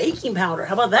more baking powder.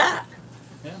 How about that?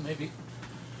 Yeah, maybe.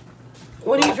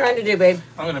 What are you trying to do, babe?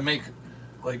 I'm going to make,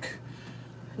 like...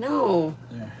 No.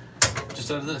 There. Just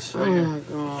out of this. Right here. My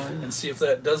God. And see if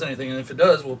that does anything. And if it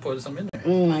does, we'll put some in there.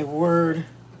 Oh, my word.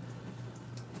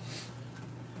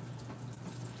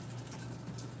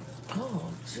 Oh,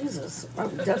 Jesus.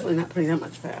 I'm definitely not putting that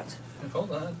much fat.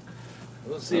 Hold on.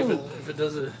 We'll see if it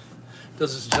does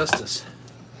its justice.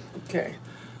 Okay.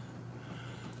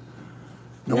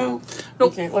 Nope. No.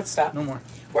 Nope. Okay, let's stop. No more.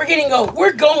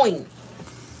 We're going.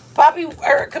 Poppy,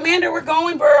 or Commander, we're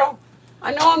going, bro.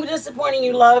 I know I'm disappointing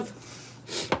you, love.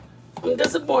 I'm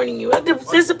disappointing you. It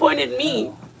disappointed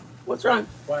me. What's wrong?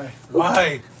 Why?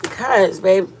 Why? Because,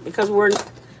 babe. Because we're.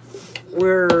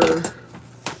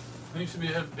 You should be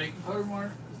having baking powder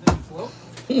more. Does it float?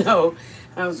 No,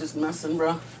 I was just messing,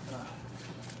 bro.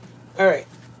 All right.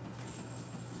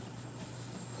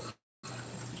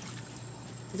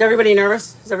 Is everybody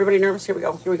nervous? Is everybody nervous? Here we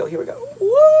go. Here we go. Here we go.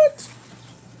 What?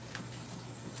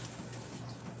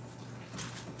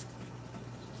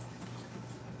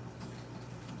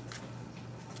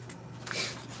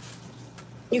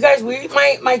 You guys,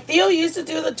 my Theo used to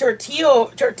do the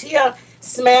tortilla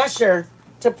smasher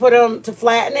to put them, to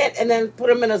flatten it and then put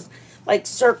them in a like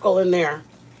circle in there.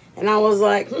 And I was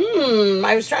like,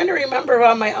 I was trying to remember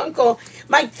how my uncle,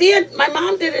 my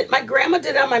mom did it, my grandma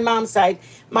did it on my mom's side.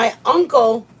 My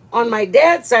uncle on my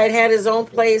dad's side had his own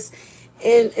place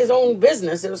in his own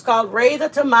business. It was called Ray the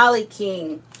Tamale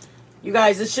King. You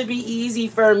guys, this should be easy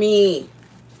for me.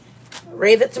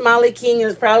 Ray the Tamale King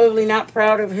is probably not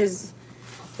proud of his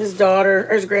daughter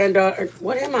or his granddaughter.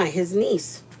 What am I? His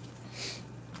niece.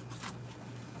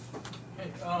 Hey,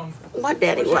 what,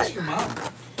 Daddy? What? Your mom?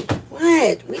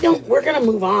 What? We're gonna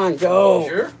move on, Joe.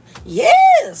 Sure?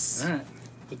 Yes. All right.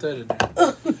 Put that in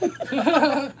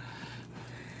there.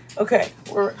 Okay.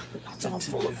 It's all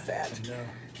full of fat. I know.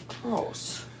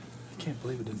 Gross. I can't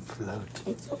believe it didn't float.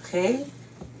 It's okay.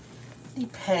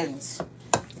 Depends.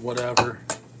 Whatever.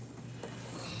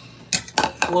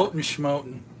 Floating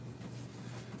schmoting.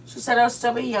 She said it'll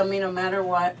still be yummy no matter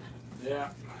what.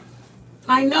 Yeah.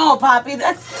 I know, Poppy.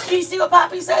 Do you see what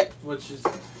Poppy said? What she's...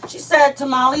 She said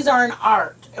tamales are an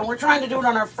art, and we're trying to do it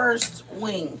on our first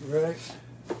wing. Right.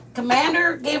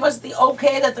 Commander gave us the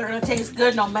okay that they're going to taste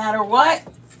good no matter what.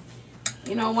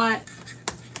 You know what?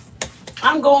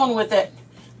 I'm going with it.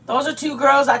 Those are two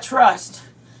girls I trust.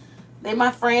 They're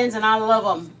my friends, and I love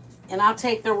them. And I'll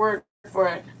take their word for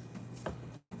it.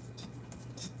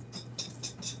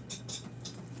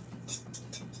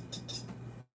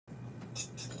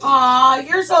 Aw,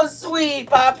 you're so sweet,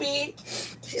 Poppy.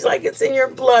 She's like, it's in your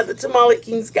blood. The Tamale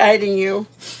King's guiding you.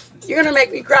 You're going to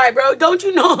make me cry, bro. Don't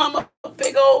you know I'm a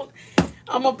big old,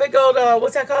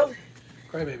 what's that called?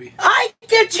 Crybaby. I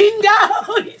get you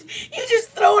down. You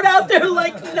just throw it out there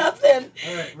like nothing.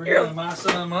 All right, we're going to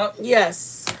masa them up?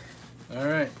 Yes. All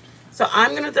right. So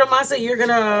I'm going to throw masa. You're going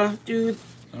to do...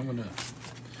 I'm going to...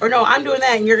 Or no, I'm doing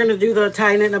that, and you're going to do the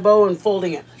tying it in a bow and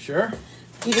folding it. Sure.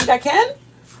 You think I can?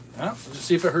 Well, let's just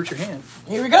see if it hurts your hand.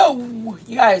 Here we go.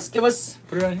 You guys, give us...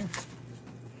 Put it on here.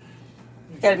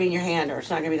 It's got to be in your hand, or it's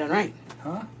not going to be done right.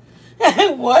 Huh?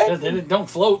 What? They don't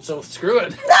float, so screw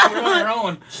it. Put it on your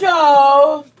own.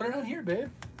 Joe. Put it on here, babe.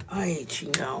 I hate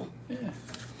you now. Yeah.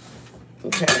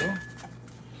 Okay.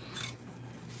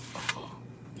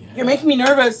 Yeah. You're making me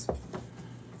nervous.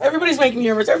 Everybody's making me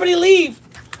nervous. Everybody leave.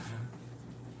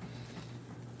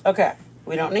 Okay.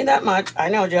 We don't need that much. I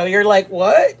know, Joe. You're like,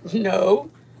 what? No.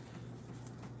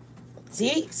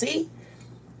 See? See?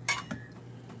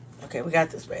 Okay, we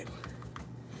got this, babe.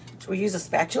 Should we use a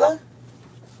spatula?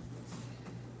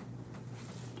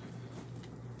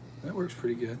 That works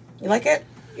pretty good. You like it?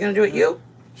 You gonna do it you?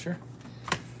 Sure.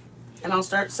 And I'll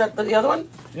set the other one?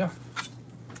 Yeah.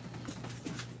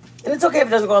 And it's okay if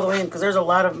it doesn't go all the way in, because there's a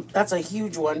lot of, that's a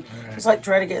huge one. Right. Just like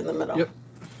try to get in the middle. Yep.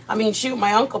 I mean, shoot,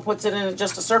 my uncle puts it in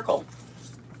just a circle.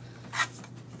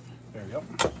 There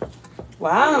we go.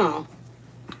 Wow.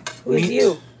 Who's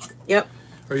you? Yep.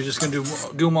 Are you just going to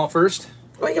do them all first?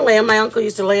 We can lay them. My uncle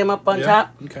used to lay them up on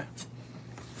top. Okay.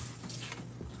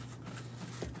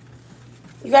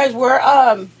 You guys were,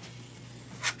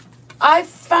 I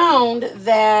found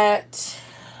that,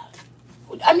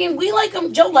 I mean, we like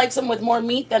them, Joe likes them with more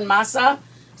meat than masa.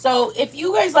 So if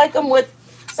you guys like them with,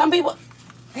 some people,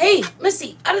 hey,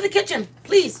 Missy, out of the kitchen,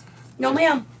 please. No,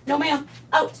 ma'am. No, ma'am.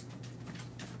 Out.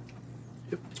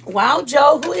 Yep. Wow,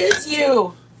 Joe, who is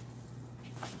you?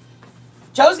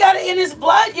 Joe's got it in his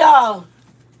blood, y'all.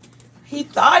 He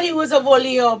thought he was a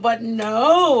bolillo, but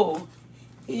no.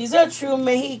 He's a true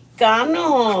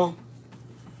Mexicano.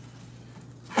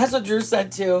 That's what Drew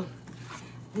said, too.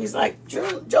 He's like,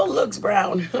 Joe looks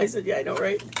brown. I said, yeah, I know,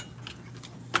 right?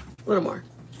 A little more.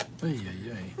 Ay,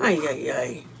 ay, ay. Ay, ay,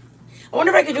 ay. I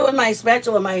wonder if I could do it with my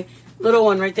spatula, my little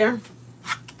one right there.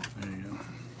 There you go.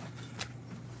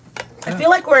 I feel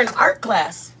like we're in art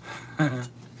class.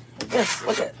 Yes,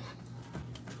 look at.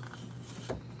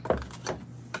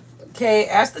 Okay,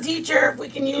 ask the teacher if we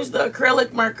can use the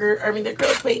acrylic marker, the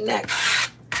acrylic paint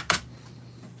next.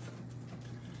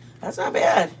 That's not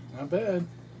bad. Not bad.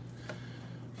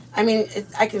 I mean,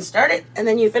 I can start it and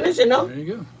then you finish it, no? There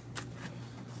you go.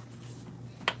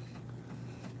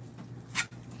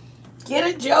 Get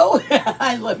it, Joe?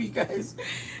 I love you guys.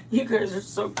 You guys are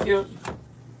so cute.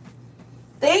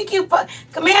 Thank you.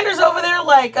 Commander's over there,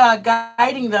 like,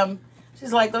 guiding them.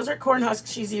 She's like, those are corn husks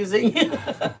she's using.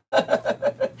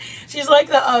 She's like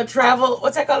the travel,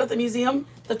 what's that called at the museum?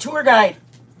 The tour guide.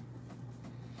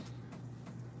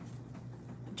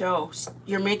 Joe,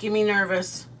 you're making me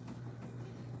nervous.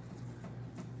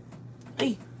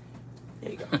 Hey,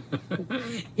 there you go.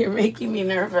 You're making me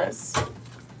nervous.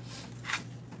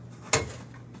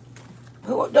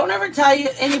 Don't ever tell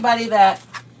anybody that,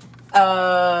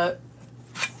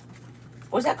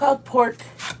 what's that called? Pork.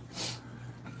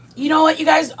 You know what, you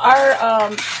guys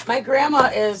are, my grandma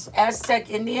is Aztec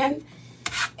Indian,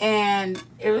 and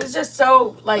it was just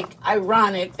so, like,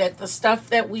 ironic that the stuff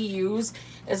that we use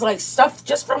is, like, stuff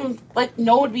just from, like,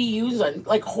 no one would be using,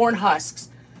 like, corn husks.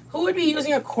 Who would be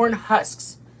using a corn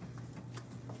husks?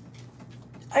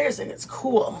 I just think it's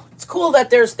cool. It's cool that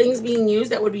there's things being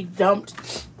used that would be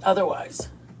dumped otherwise.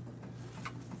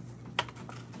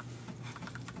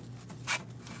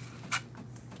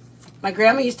 My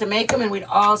grandma used to make them, and we'd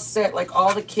all sit, like,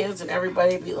 all the kids and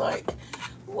everybody would be like,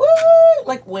 woo,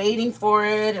 like, waiting for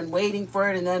it, and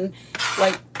then,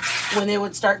 like, when they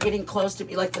would start getting close to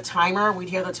be, like, the timer, we'd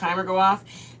hear the timer go off,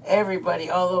 everybody,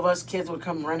 all of us kids would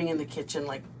come running in the kitchen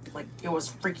like it was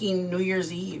freaking New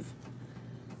Year's Eve.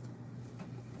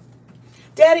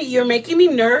 Daddy, you're making me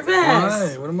nervous.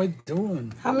 Why? What am I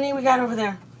doing? How many we got over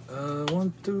there?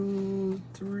 1, 2,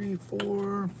 3,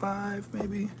 4, 5,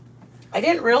 maybe. I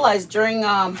didn't realize during,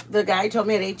 the guy told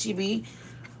me at HEB,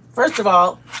 first of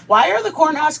all, why are the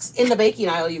corn husks in the baking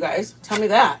aisle, you guys? Tell me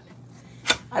that.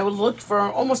 I would look for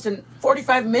almost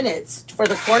 45 minutes for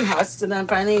the corn husks, and then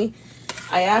finally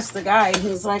I asked the guy, and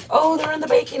he's like, oh, they're in the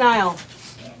baking aisle.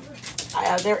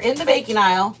 They're in the baking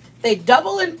aisle. They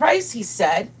double in price, he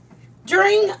said.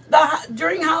 During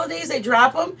holidays, they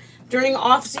drop them. During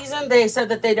off season, they said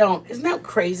that they don't. Isn't that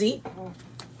crazy?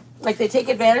 Like, they take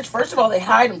advantage. First of all, they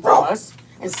hide them from us.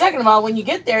 And second of all, when you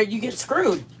get there, you get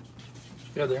screwed.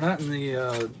 Yeah, they're not in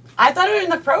the... I thought they were in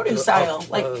the produce aisle.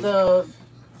 Like the...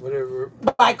 Whatever.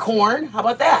 Buy corn. How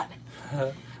about that?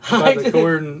 Buy the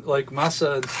corn, like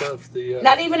masa and stuff.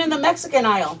 Not even in the Mexican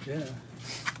aisle. Yeah.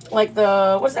 Like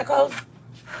the... What's that called?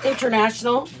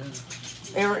 International. Yeah.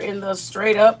 They were in the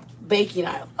straight up baking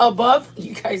aisle. Above,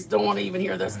 you guys don't want to even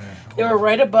hear this. They were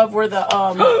right above where the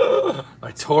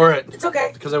I tore it. It's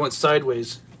okay. Because I went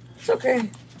sideways. It's okay.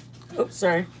 Oops,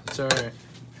 sorry. It's all right.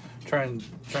 Trying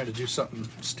to do something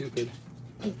stupid.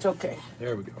 It's okay.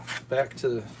 There we go. Back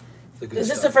to the good Is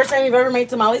this stuff. the first time you've ever made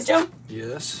tamales, Joe?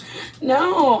 Yes.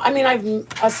 No. I mean, I've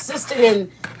assisted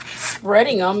in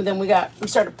spreading them, and then we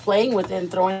started playing with it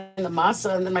and throwing in the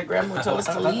masa, and then my grandma would tell us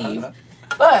to leave.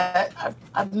 But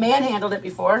I've manhandled it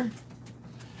before.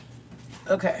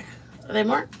 Okay. Are there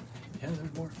more? Yeah,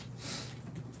 there's more.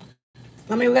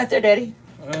 How many we got there, Daddy?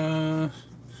 1.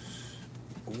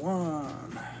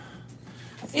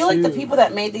 I feel like the people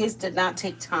that made these did not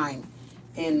take time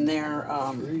in their...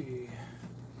 3.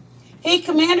 Hey,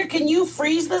 Commander, can you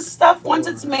freeze this stuff once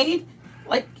it's made?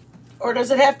 Like, or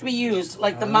does it have to be used?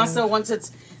 Like the masa once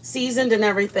it's seasoned and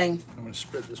everything? I'm going to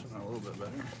spread this one out a little bit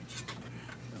better.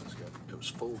 It was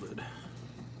folded.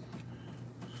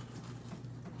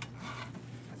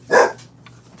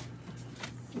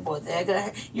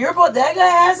 Bodega. Your bodega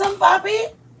has them,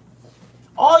 Papi?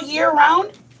 All year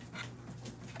round?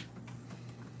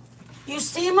 You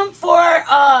steam them for,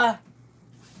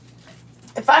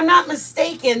 if I'm not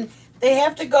mistaken, they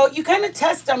have to go, you kind of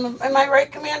test them. Am I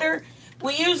right, Commander?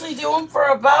 We usually do them for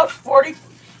about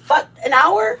an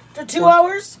hour to 2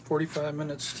 hours. 45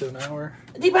 minutes to an hour.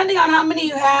 Depending on how many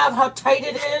you have, how tight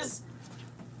it is.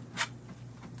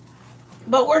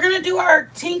 But we're going to do our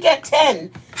tink at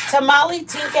 10. Tamale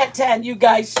tink at 10. You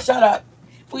guys, shut up.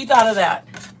 We thought of that.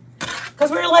 Because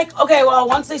we were like, okay, well,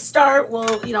 once they start,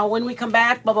 we'll, you know, when we come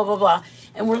back, blah, blah, blah, blah.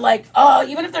 And we're like, oh,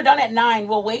 even if they're done at 9,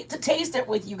 we'll wait to taste it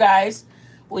with you guys.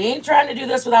 We ain't trying to do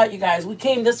this without you guys. We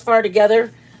came this far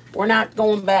together. We're not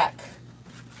going back.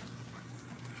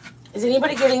 Is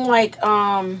anybody getting like,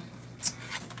 what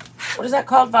is that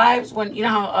called, vibes? When, you know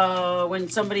how, when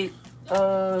somebody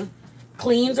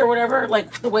cleans or whatever,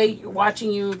 like the way you're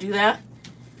watching you do that?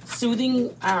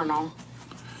 Soothing, I don't know.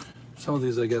 Some of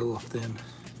these I get a little thin.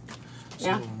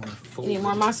 Yeah? Need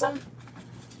more masa?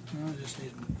 No, I just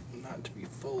need not to be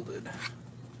folded.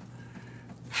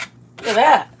 Look at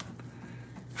that.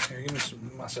 Here, give me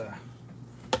some masa.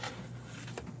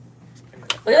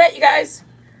 Look at that, you guys.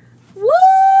 Woo!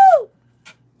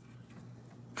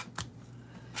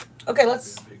 Okay,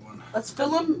 let's fill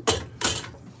them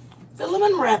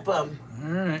and wrap them.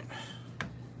 All right.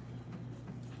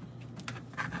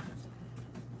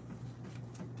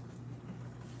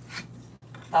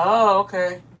 Oh,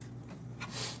 okay.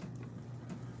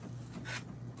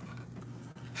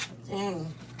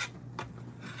 Dang.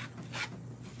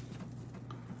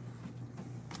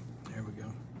 There we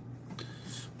go.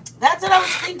 That's what I was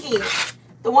thinking.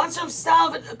 The ones from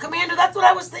Salvador. Commander, that's what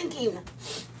I was thinking.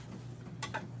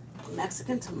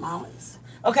 Mexican tamales.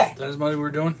 Okay. That is what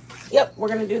we're doing? Yep, we're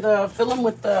going to do the, fill them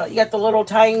with the, you got the little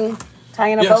tying a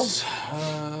bow? Yes,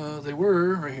 they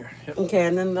were right here. Yep. Okay,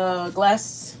 and then the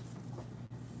glass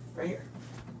right here.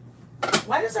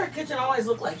 Why does our kitchen always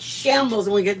look like shambles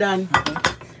when we get done?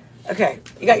 Okay,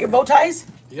 you got your bow ties?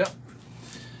 Yep.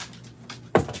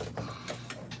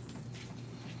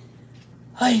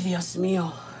 Ay, Dios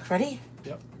mío. Ready?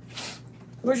 Yep.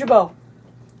 Where's your bow?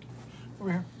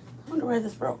 Over here. I wonder where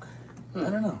this broke. I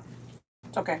don't know.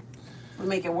 It's okay. We'll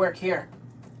make it work here.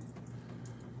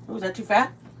 Oh, is that too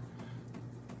fat?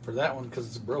 For that one, because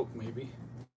it's broke, maybe.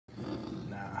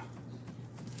 Nah.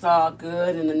 It's all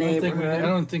good in the neighborhood. I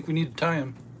don't think we need to tie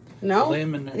them. No? Lay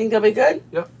them in there. You think they'll be good?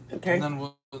 Yep. Okay. And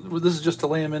then this is just to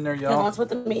lay them in there, y'all. Then let's put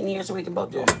the meat in here so we can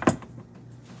both do it.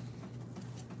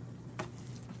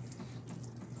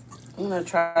 I'm going to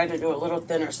try to do it a little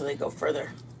thinner so they go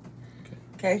further.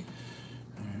 Okay?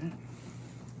 Alright.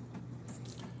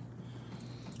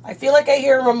 I feel like I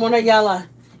hear Ramon Ayala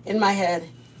in my head.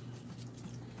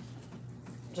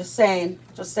 Just saying,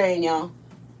 y'all.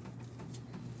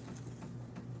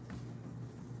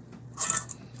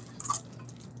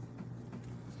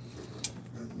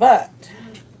 But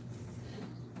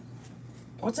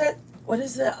what's that? What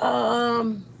is it?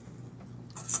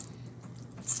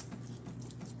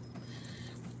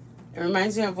 It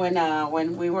reminds me of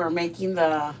when we were making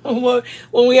the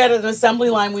when we had an assembly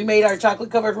line. We made our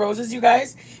chocolate covered roses, you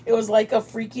guys. It was like a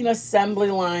freaking assembly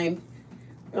line.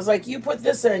 It was like, you put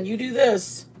this in, you do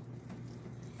this.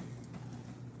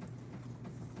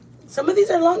 Some of these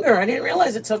are longer. I didn't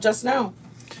realize it till just now.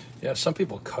 Yeah, some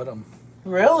people cut them.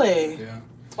 Really? Yeah.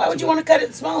 Why would you want to cut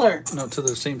it smaller? No, to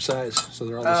the same size, so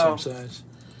they're all the same size.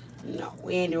 No,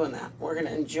 we ain't doing that. We're going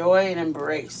to enjoy and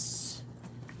embrace.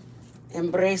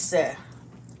 Embrace it.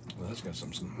 Well, that's got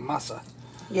some masa.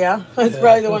 Yeah, that's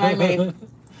probably the one I made.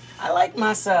 I like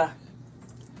masa.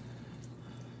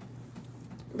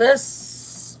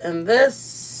 This and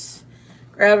this.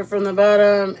 Grab it from the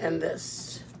bottom and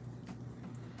this.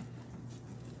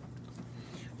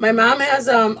 My mom has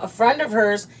a friend of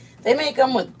hers. They make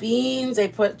them with beans. They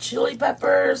put chili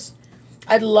peppers.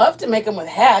 I'd love to make them with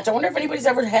hatch. I wonder if anybody's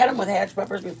ever had them with hatch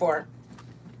peppers before.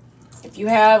 If you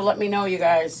have, let me know, you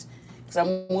guys, because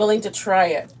I'm willing to try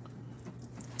it.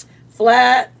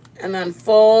 Flat and then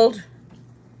fold.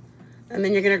 And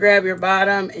then you're going to grab your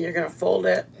bottom and you're going to fold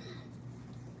it.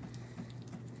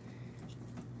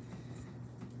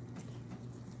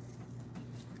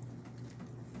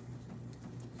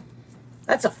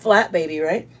 That's a flat baby,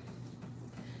 right?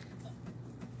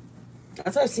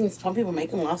 That's what I've seen some people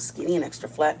make them all skinny and extra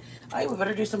flat. All right, we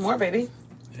better do some more, baby.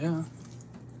 Yeah.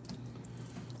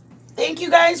 Thank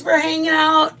you guys for hanging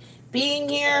out, being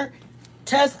here.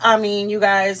 You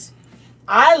guys,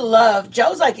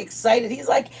 Joe's like excited. He's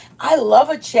like, I love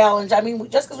a challenge. I mean,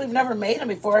 just because we've never made them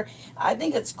before, I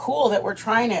think it's cool that we're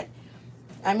trying it.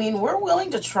 I mean, we're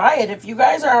willing to try it. If you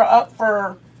guys are up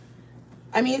for,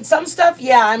 I mean, some stuff,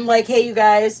 yeah, I'm like, hey, you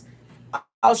guys,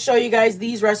 I'll show you guys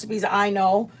these recipes I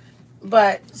know.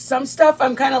 But some stuff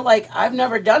I'm kind of like, I've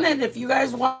never done it. If you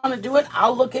guys want to do it,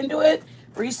 I'll look into it,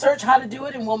 research how to do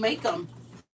it, and we'll make them.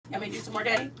 You want me to do some more,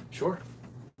 Daddy? Sure.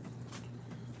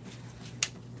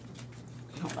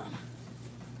 Hold on.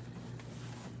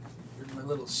 Where'd my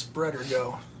little spreader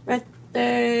go? Right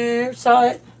there. Saw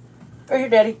it. Right here,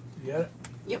 Daddy. You got it?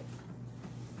 Yep.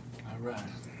 All right.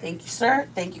 Thank you, sir.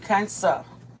 Thank you, kind sir.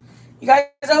 You guys,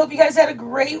 I hope you guys had a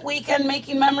great weekend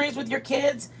making memories with your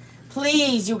kids.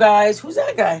 Please, you guys. Who's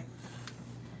that guy?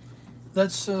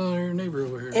 That's your neighbor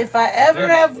over here. If I ever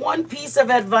have one piece of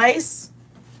advice,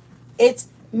 it's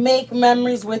make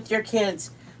memories with your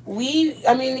kids.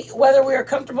 I mean, whether we were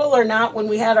comfortable or not, when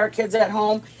we had our kids at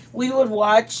home, we would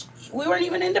watch. We weren't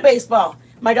even into baseball.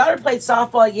 My daughter played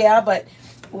softball, yeah, but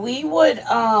we would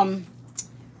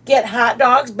get hot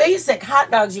dogs, basic hot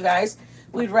dogs, you guys.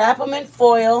 We'd wrap them in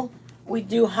foil. We'd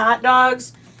do hot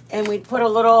dogs, and we'd put a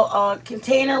little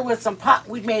container with some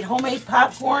we'd made homemade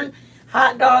popcorn,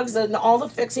 hot dogs, and all the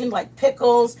fixing like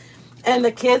pickles. And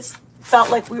the kids felt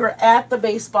like we were at the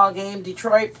baseball game,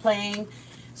 Detroit playing.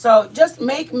 So just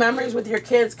make memories with your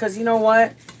kids, because you know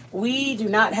what? We do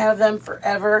not have them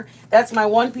forever. That's my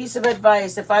one piece of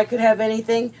advice. If I could have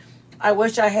anything, I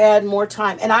wish I had more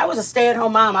time. And I was a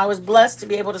stay-at-home mom. I was blessed to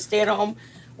be able to stay at home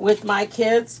with my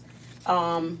kids.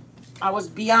 I was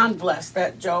beyond blessed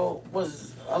that Joe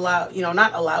was allowed,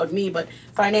 not allowed me, but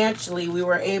financially we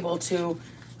were able to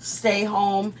stay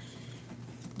home.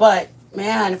 But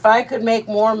man, if I could make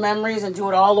more memories and do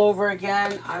it all over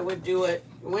again, I would do it.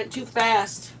 It went too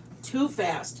fast. Too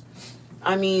fast.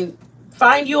 I mean,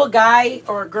 find you a guy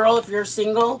or a girl if you're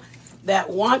single that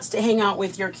wants to hang out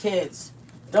with your kids.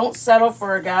 Don't settle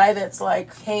for a guy that's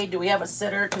like, hey, do we have a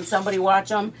sitter? Can somebody watch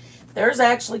them? There's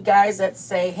actually guys that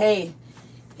say, hey,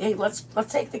 let's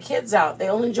take the kids out.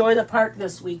 They'll enjoy the park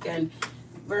this weekend.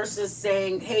 Versus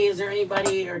saying, hey, is there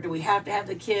anybody, or do we have to have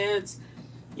the kids?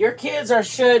 Your kids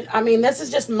this is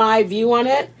just my view on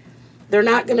it. They're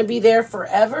not going to be there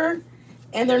forever,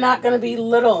 and they're not going to be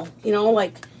little,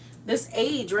 like this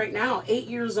age right now, 8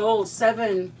 years old,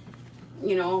 7,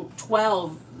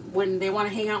 12, when they want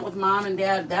to hang out with mom and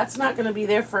dad, that's not going to be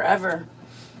there forever.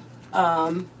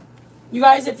 You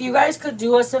guys, if you guys could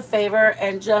do us a favor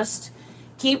and just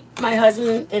keep my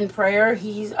husband in prayer.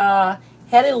 He's had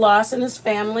a loss in his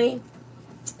family,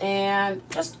 and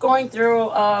just going through,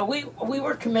 we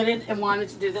were committed and wanted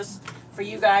to do this for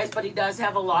you guys, but he does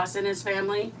have a loss in his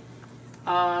family,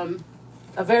 a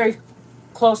very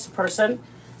close person.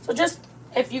 So just,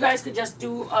 if you guys could just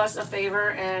do us a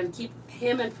favor and keep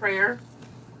him in prayer.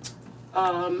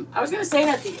 I was going to say it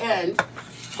at the end,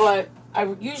 but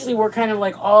usually we're kind of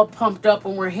like all pumped up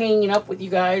when we're hanging up with you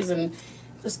guys, and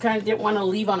just kind of didn't want to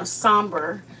leave on a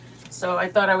somber. So I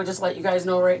thought I would just let you guys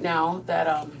know right now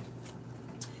that,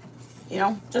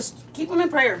 just keep him in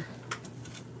prayer.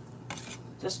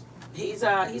 Just,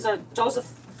 Joe's a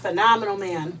phenomenal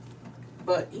man,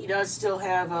 but he does still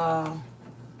have a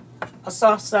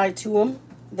soft side to him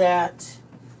that,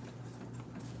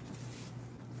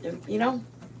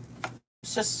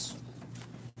 it's just,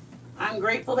 I'm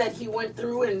grateful that he went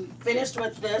through and finished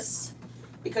with this,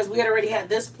 because we had already had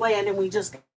this planned and we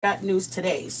just got news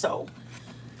today. So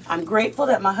I'm grateful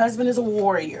that my husband is a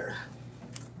warrior.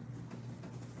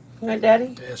 Right,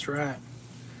 Daddy? That's right.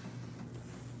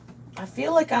 I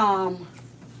feel like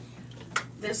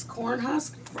this corn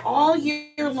husk, for all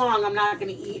year long, I'm not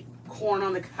going to eat corn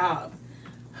on the cob.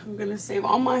 I'm going to save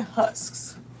all my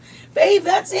husks. Babe,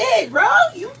 that's it, bro.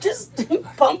 You just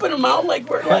pumping them out like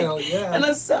we're an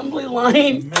assembly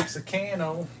line.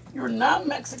 Mexicano. You're not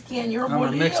Mexican. You're a I'm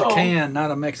a Mexican, not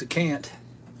a Mexicant.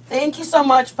 Thank you so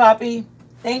much, Poppy.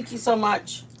 Thank you so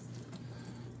much.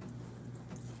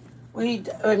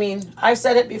 I've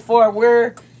said it before.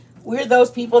 We're those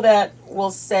people that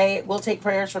will say, we'll take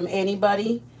prayers from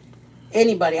anybody.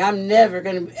 Anybody. I'm never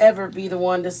going to ever be the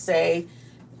one to say,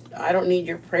 I don't need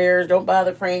your prayers. Don't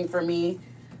bother praying for me.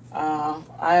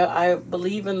 I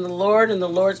believe in the Lord and the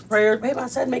Lord's prayers. Babe, I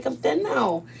said make them thin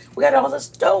now. We got all this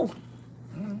dough.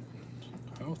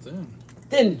 How thin?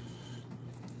 Thin.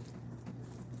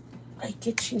 Ay,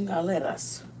 que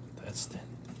chingaleras. That's thin.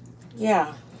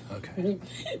 Yeah. Okay.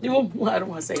 I don't want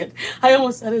to say it. I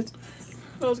almost said it.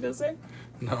 What I was going to say?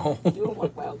 No. You don't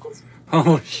like my uncles?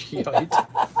 Oh, shit. What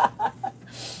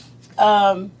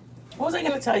was I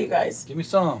going to tell you guys? Give me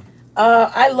some.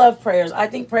 I love prayers. I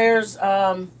think prayers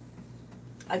are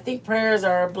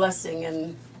a blessing,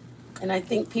 and I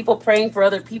think people praying for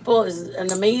other people is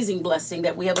an amazing blessing,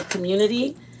 that we have a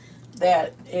community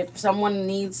that if someone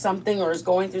needs something or is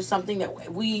going through something, that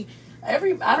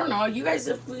I don't know, you guys,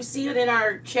 if we see it in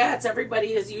our chats,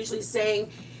 everybody is usually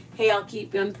saying, hey, I'll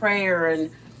keep you in prayer.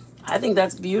 And I think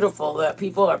that's beautiful that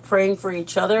people are praying for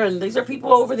each other. And these are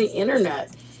people over the internet.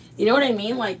 You know what I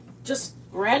mean? Like, just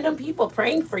random people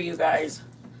praying for you guys.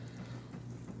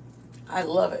 I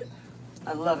love it.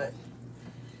 I love it.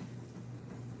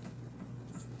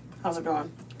 How's it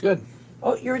going? Good.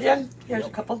 Oh, you're done? Here's a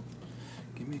couple.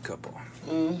 Give me a couple.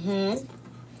 Mm-hmm.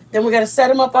 Then we got to set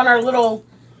them up on our little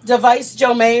device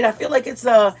Joe made. I feel like it's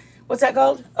what's that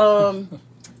called?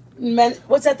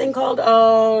 What's that thing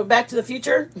called? Back to the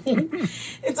Future.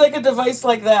 It's like a device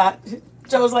like that.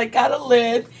 Joe's like, got a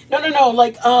lid. No.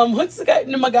 Like, what's the guy?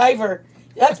 MacGyver.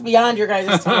 That's beyond your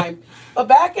guys' time. But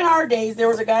back in our days, there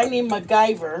was a guy named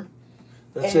MacGyver.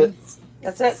 That's it.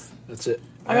 That's it. That's it.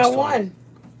 I got one.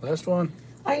 Last one.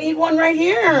 I need one right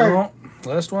here. No.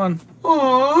 Last one.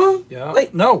 Aww. Yeah.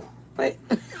 Wait. No. Wait.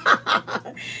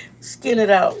 Skin it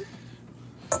out.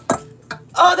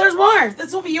 Oh, there's more.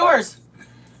 This will be yours.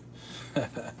 All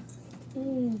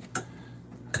right.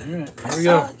 Here we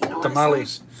go.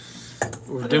 Tamales.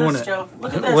 We're doing it. Joe.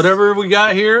 Look at this. Whatever we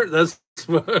got here, that's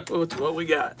what we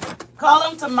got. Call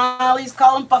them tamales.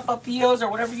 Call them papapillos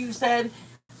or whatever you said,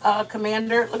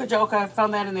 Commander. Look at Joe. I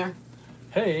found that in there.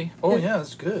 Hey. Oh, yeah,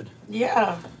 that's good.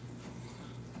 Yeah.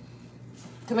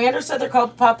 Commander said they're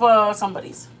called Papa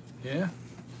somebody's. Yeah.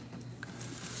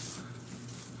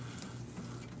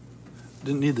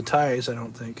 Didn't need the ties, I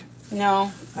don't think. No.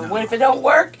 And what if it don't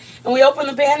work and we open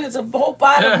the pan, it's a whole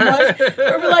pot of mush?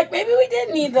 We'll be like, maybe we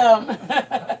did need them.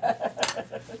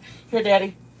 Here,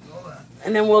 Daddy.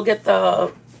 And then we'll get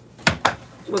the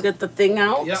thing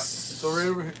out. Yep. It's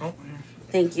over here. Oh, here.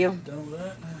 Thank you. Done with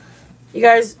that. You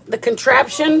guys, the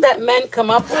contraption that men come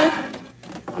up with,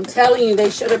 I'm telling you, they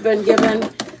should have been given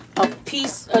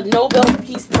a Nobel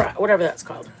Peace Prize, whatever that's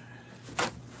called.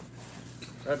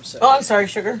 Oh, I'm sorry,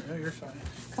 sugar. No, you're fine.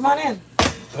 Come on in.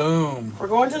 Boom. We're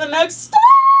going to the next stop.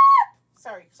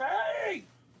 Sorry.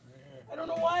 I don't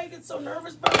know why I get so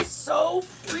nervous, but I'm so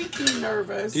freaking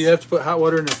nervous. Do you have to put hot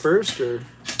water in it first, or?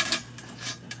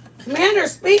 Commander,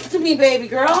 speak to me, baby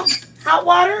girl. Hot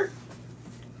water?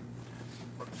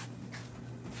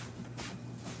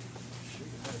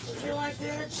 You like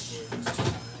that?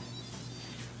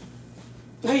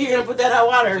 No, you're going to put that hot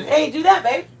water. Hey, do that,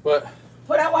 babe. What?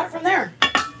 Put hot water from there.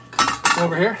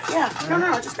 Over here? Yeah.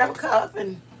 No. Just grab a cup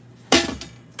and...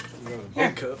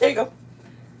 Here, cup. there you go.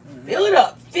 Fill it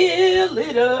up. Fill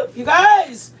it up. You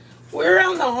guys, we're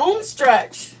on the home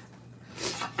stretch.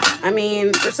 I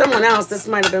mean, for someone else, this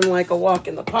might have been like a walk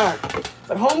in the park.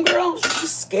 But homegirl,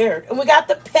 she's scared. And we got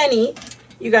the penny,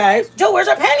 you guys. Joe, where's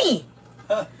our penny?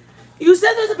 Huh. You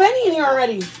said there's a penny in here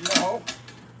already. No.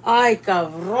 Ay,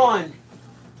 cabrón.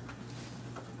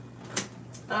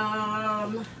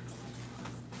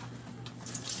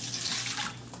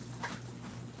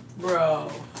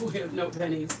 Bro, we have no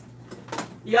pennies.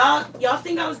 Y'all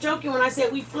think I was joking when I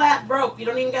said we flat broke. You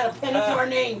don't even got a penny to our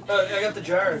name. I got the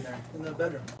jar in there, in the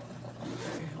bedroom.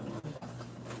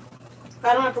 If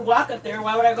I don't have to walk up there,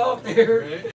 why would I go up there?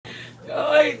 Right.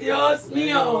 Ay, Dios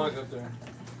mío. Walk up there.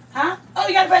 Huh? Oh,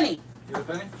 you got a penny. You got a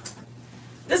penny?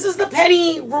 This is the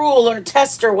penny rule or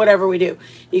test or whatever we do.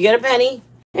 You get a penny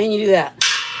and you do that.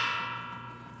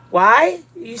 Why,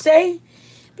 you say?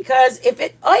 Because if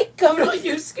it, come on,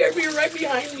 you scared me right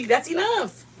behind me. That's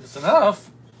enough. It's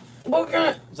enough. Well, we're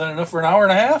gonna. Is that enough for an hour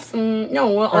and a half?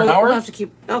 No, or an hour? We'll have to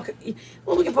keep. Okay.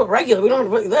 Well, we can put regular. We don't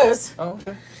have to put this. Oh,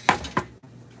 okay.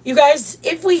 You guys,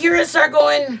 if we hear it start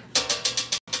going,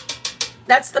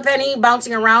 that's the penny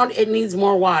bouncing around. It needs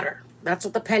more water. That's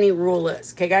what the penny rule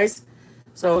is. Okay, guys?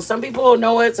 So some people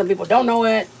know it. Some people don't know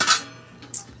it.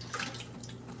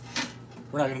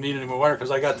 We're not going to need any more water because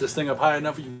I got this thing up high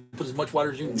enough. You can put as much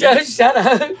water as you can. Just shut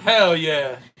up. Hell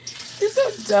yeah. You're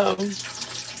so dumb.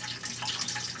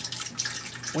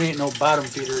 We ain't no bottom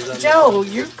feeders. On Joe,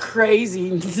 you're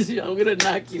crazy. I'm going to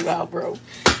knock you out, bro.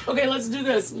 Okay, let's do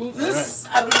this. Move this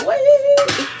out of the way.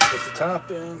 Put the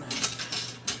top in.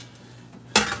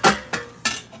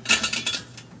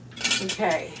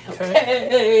 Okay.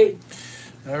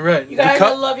 All right. You guys,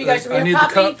 I love you guys for being the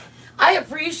cup. I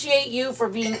appreciate you for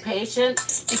being patient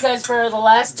because for the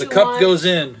last 2 months... The cup goes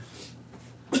in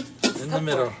the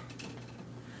middle.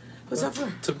 What's that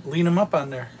for? To lean them up on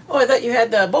there. Oh, I thought you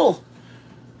had the bowl.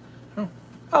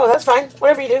 Oh, that's fine.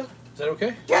 Whatever you do. Is that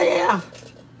okay? Yeah.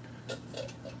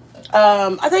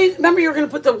 I thought remember you were going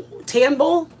to put the tan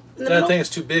bowl in the middle? I think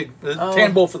it's too big. The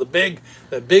tan bowl for the big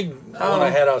one I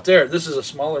had out there. This is a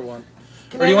smaller one.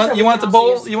 Or you want the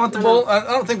bowl? You want the bowl? I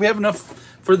don't think we have enough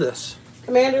for this.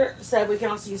 Commander said we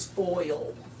can also use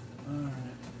foil. Alright.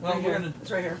 Well, It's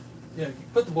right here. Yeah,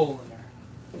 put the bowl in there.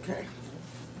 Okay.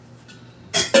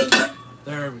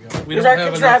 There we go. We Here's don't our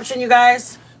have contraption, enough. you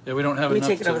guys. Yeah, we don't have Let me enough.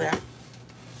 take it over there.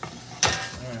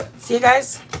 All right. See you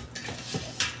guys?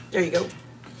 There you go.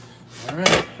 All right,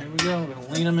 here we go. We're gonna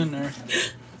lean them in there.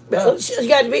 Oh. You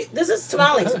gotta be. This is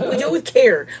tamales. We do it with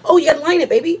care. Oh, you gotta line it,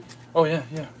 baby. Oh yeah,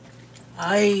 yeah.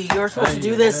 Ay, you're supposed to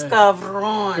do this,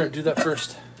 cabron. Here, do that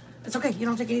first. It's okay. You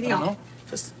don't take anything out. No.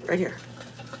 Just right here.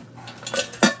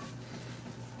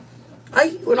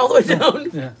 I went all the way down.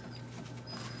 Yeah.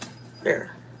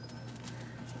 There.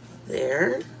 There.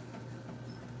 You're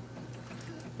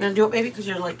gonna do it, baby, because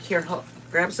you're like, here,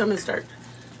 grab some and start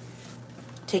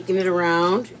taking it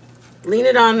around. Lean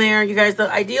it on there. You guys,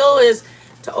 the ideal is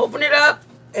to open it up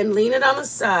and lean it on the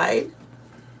side.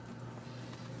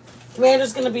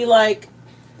 Commander's gonna be like,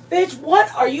 bitch,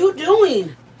 what are you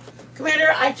doing?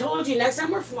 Commander, I told you, next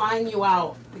time we're flying you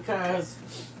out because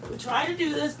we try to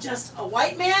do this just a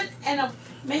white man and a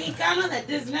Mexicano that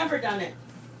has never done it.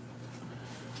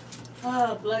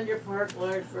 Oh, blend your pork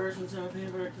lard first until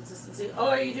peanut butter consistency. Oh,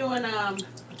 are you doing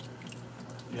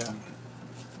Yeah.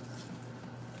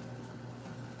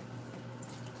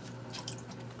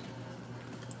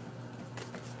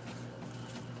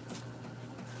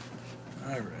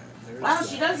 All right. Wow,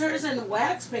 she does hers in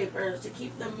wax paper to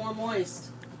keep them more moist.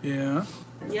 Yeah.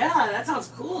 Yeah, that sounds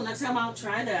cool. Next time I'll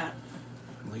try that.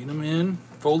 Lean them in,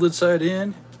 folded side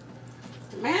in.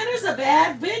 Man, there's a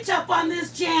bad bitch up on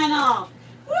this channel.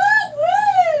 Woo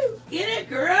woo! Get it,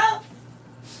 girl?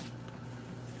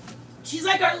 She's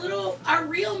like our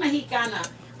real Mexicana.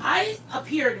 I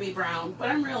appear to be brown, but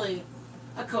I'm really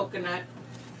a coconut.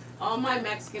 All my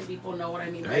Mexican people know what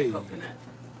I mean by coconut.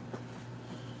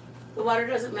 The water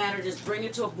doesn't matter, just bring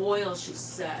it to a boil, she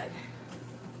said.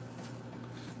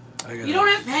 You don't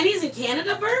have pennies in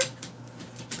Canada, Bert?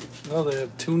 No, they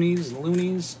have toonies and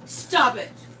loonies. Stop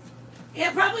it.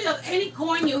 Yeah, probably of any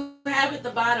coin you have at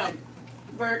the bottom,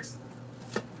 Bert.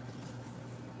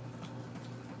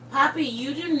 Poppy,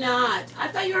 you do not. I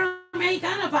thought you were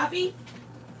Americana, Poppy.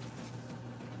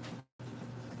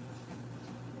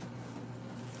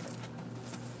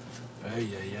 Ay,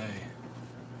 ay, ay.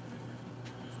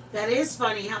 That is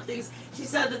funny how things. She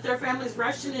said that their family's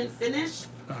Russian and Finnish,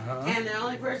 and the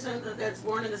only person that's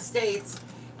born in the States.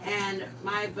 And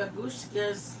my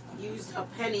babushkas used a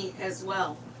penny as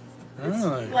well.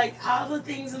 Really? Like all the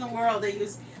things in the world they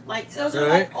use. Like those are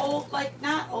like old, like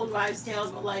not old wives'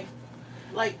 tales, but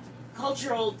like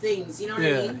cultural things. You know what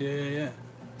I mean? Yeah.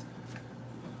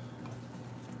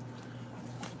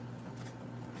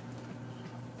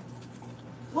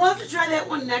 We'll have to try that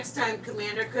one next time,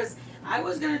 Commander, because I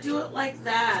was going to do it like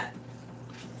that.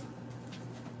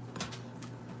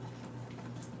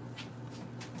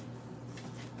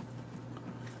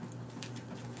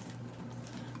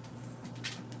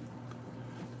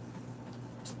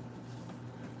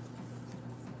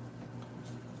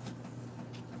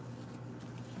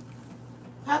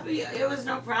 Puppy, it was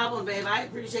no problem, babe. I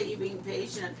appreciate you being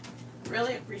patient.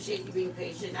 Really appreciate you being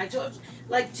patient. I told you,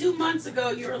 like 2 months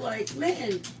ago, you were like,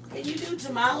 man, can you do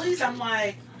tamales? I'm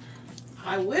like,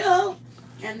 I will.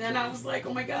 And then I was like,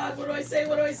 oh my God, what do I say?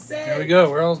 What do I say? There we go.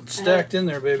 We're all stacked in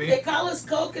there, baby. They call us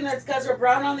coconuts because we're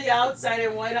brown on the outside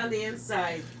and white on the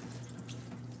inside.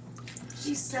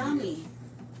 She saw me.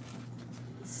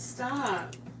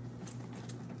 Stop.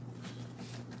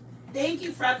 Thank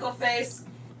you, Freckle Face.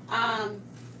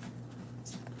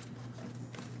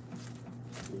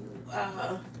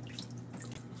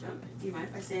 Do you mind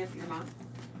if I say it for your mom?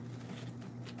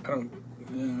 I don't.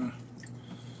 No?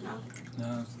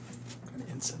 No. Kind of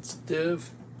insensitive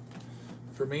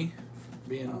for me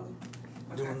being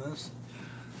doing this.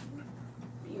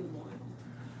 Being loyal.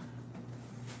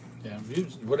 Yeah,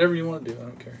 whatever you want to do. I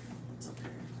don't care. It's okay.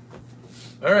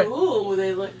 All right. Ooh,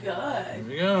 they look good. Here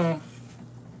we go.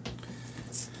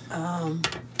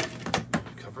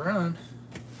 Cover on.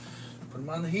 Put them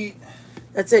on the heat.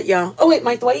 That's it, y'all. Oh, wait,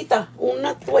 my toallita.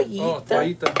 Una toallita. Oh,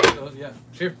 toallita. Oh, yeah.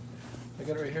 Here. I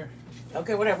got it right here.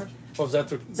 Okay, whatever. Oh, is that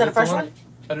the... Is that a fresh one?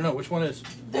 I don't know. Which one is?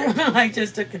 I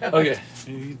just took it out. Okay.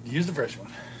 Use the fresh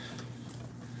one.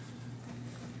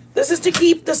 This is to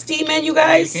keep the steam in, you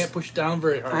guys. You can't push down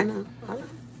very hard. I know.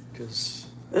 Because...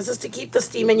 This is to keep the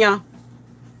steam in, y'all.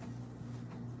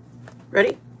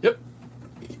 Ready? Yep.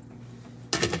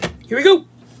 Here we go.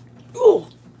 Ooh.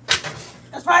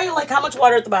 That's probably like how much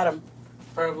water at the bottom?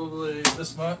 Probably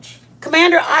this much.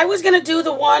 Commander, I was going to do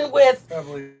the one with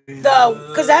Probably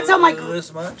because that's how my...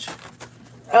 This much.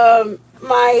 A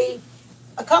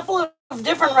couple of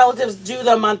different relatives do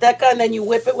the manteca and then you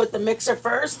whip it with the mixer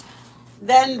first.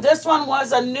 Then this one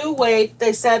was a new way.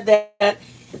 They said that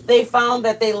they found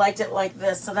that they liked it like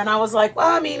this. So then I was like,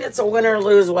 well, I mean, it's a win or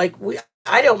lose. Like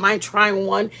I don't mind trying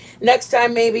one. Next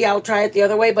time, maybe I'll try it the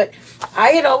other way. But I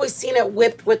had always seen it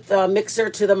whipped with the mixer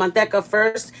to the manteca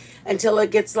first until it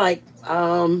gets like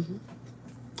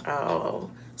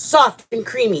soft and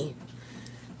creamy.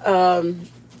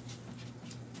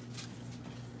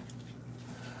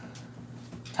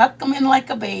 Tuck them in like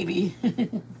a baby.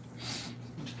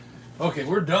 Okay,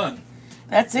 we're done.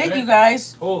 That's it, you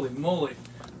guys. Holy moly.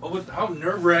 How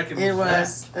nerve-wracking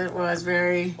was that? It was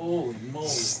very... Holy moly.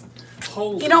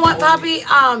 Holy you know what, moly.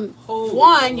 Poppy? Holy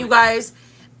One, moly. you guys,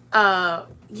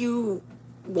 you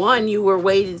were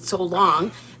waiting so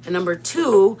long. And number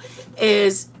two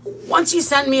is, once you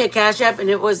send me a Cash App and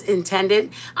it was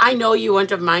intended, I know you wouldn't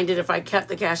have minded if I kept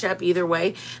the Cash App either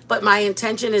way. But my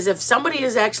intention is, if somebody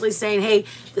is actually saying, hey,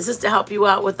 this is to help you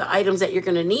out with the items that you're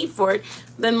going to need for it,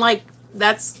 then like,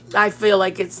 I feel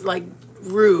like it's like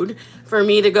rude for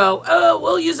me to go, oh,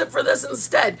 we'll use it for this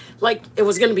instead. Like it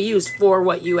was going to be used for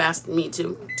what you asked me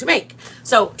to make.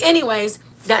 So anyways,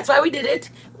 that's why we did it.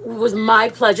 It was my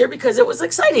pleasure because it was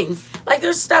exciting. Like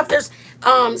there's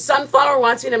Sunflower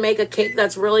wants me to make a cake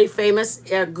that's really famous,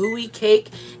 a gooey cake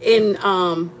in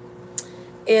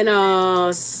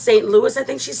St. Louis, I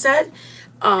think she said.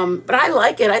 But I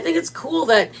like it. I think it's cool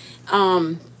that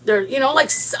they're, you know,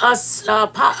 like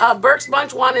Burke's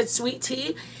Bunch wanted sweet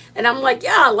tea. And I'm like,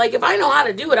 yeah, like if I know how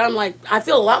to do it, I'm like, I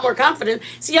feel a lot more confident.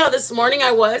 See how this morning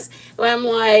I'm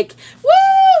like,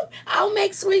 woo, I'll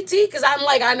make sweet tea because I'm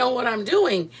like, I know what I'm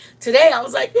doing. Today I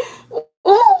was like,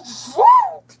 oh,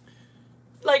 shoot.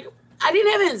 Like I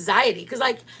didn't have anxiety because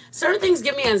like certain things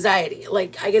give me anxiety.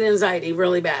 Like I get anxiety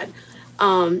really bad.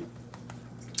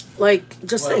 Like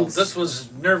just things. This was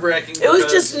nerve-wracking. It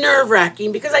was just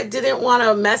nerve-wracking because I didn't want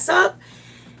to mess up.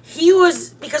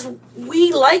 Because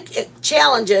we like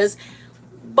challenges,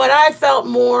 but I felt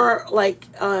more like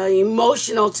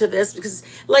emotional to this because,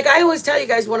 like I always tell you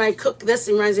guys, when I cook this,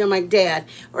 it reminds me of my dad,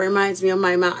 or it reminds me of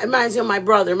my mom, it reminds me of my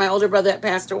brother, my older brother that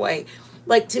passed away.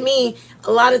 Like to me,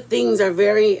 a lot of things are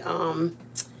very,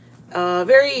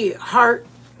 very heart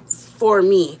for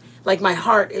me. Like my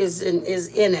heart is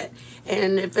in it,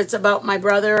 and if it's about my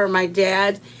brother or my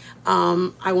dad,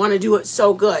 I want to do it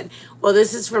so good. Well,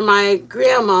 this is for my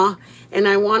grandma, and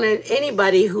I wanted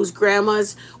anybody whose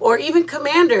grandmas, or even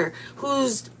Commander,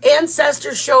 whose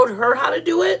ancestors showed her how to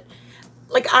do it.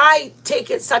 Like, I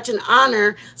take it such an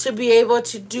honor to be able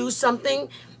to do something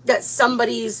that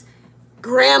somebody's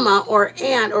grandma or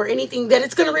aunt or anything, that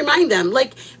it's going to remind them.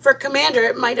 Like, for Commander,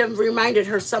 it might have reminded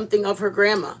her something of her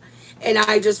grandma. And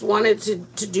I just wanted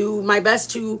to do my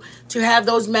best to have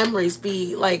those memories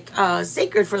be, like,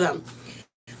 sacred for them.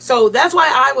 So that's why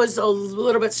I was a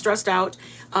little bit stressed out.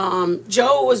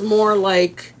 Joe was more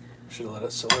like... Should have let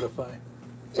it solidify.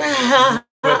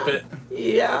 Whip it.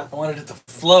 Yeah. I wanted it to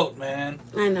float, man.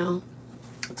 I know.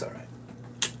 It's all right.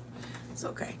 It's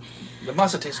okay. The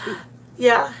masa tastes good.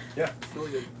 Yeah. Yeah, it's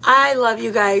really good. I love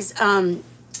you guys. You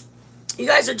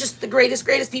guys are just the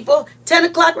greatest people. 10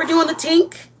 o'clock, we're doing the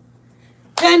tink.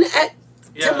 10 at...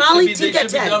 Yeah, tamale they tink should at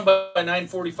be 10. done by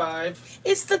 9:45.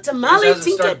 It's the tamale It hasn't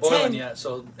tink started at boiling 10 yet,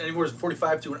 so anywhere from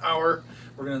 45 to an hour.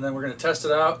 We're gonna test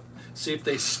it out, see if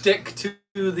they stick to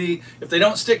the. If they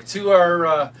don't stick to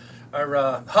our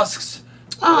husks,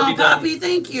 oh, we'll be done. Poppy,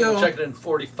 thank you. So we'll check it in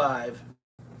 45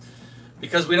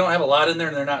 because we don't have a lot in there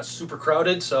and they're not super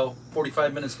crowded. So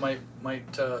 45 minutes might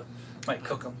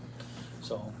cook them.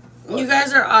 So you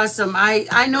guys are awesome.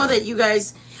 I know that you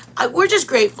guys. We're just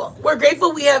grateful. We're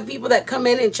grateful we have people that come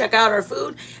in and check out our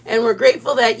food. And we're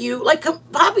grateful that you, like,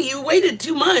 Poppy, you waited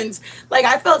 2 months. Like,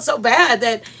 I felt so bad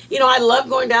that, you know, I love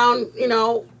going down, you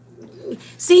know,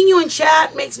 seeing you in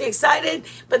chat makes me excited.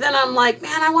 But then I'm like,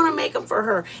 man, I want to make them for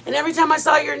her. And every time I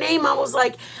saw your name, I was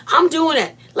like, I'm doing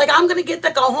it. Like, I'm going to get the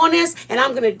cojones and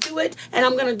I'm going to do it. And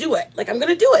I'm going to do it. Like, I'm going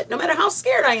to do it. No matter how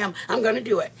scared I am, I'm going to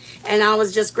do it. And I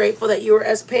was just grateful that you were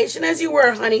as patient as you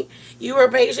were, honey. You were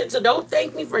patient. So don't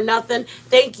thank me for nothing.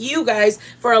 Thank you guys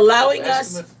for allowing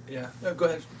us. No, go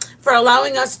ahead. For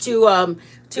allowing us to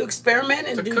experiment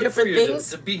and do different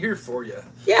things. To be here for you.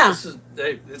 Yeah.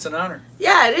 It's an honor.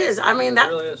 Yeah, it is. I mean, it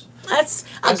really is. That's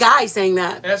a guy saying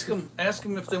that. Ask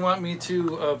them if they want me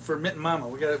to for Mitten Mama.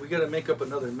 We gotta make up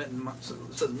another Mitten Mama. So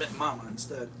it says Mitten Mama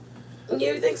instead.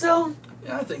 You think so?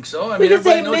 Yeah, I think so. I we mean, could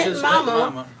say everybody knows Mitten it's Mama. Mitten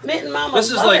Mama. Mitten Mama.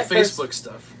 This is like Facebook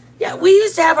stuff. Yeah, we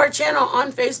used to have our channel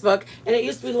on Facebook, and it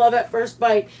used to be Love at First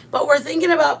Bite. But we're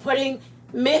thinking about putting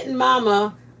Mitten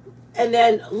Mama and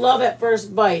then Love at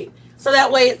First Bite. So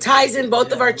that way it ties in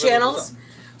both of our channels.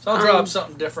 So I'll draw up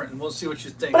something different, and we'll see what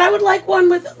you think. But I would like one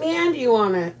with me and you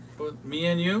on it. With me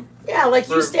and you? Yeah, like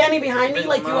you standing behind me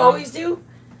like you always do.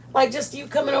 Like just you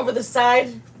coming over the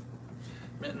side.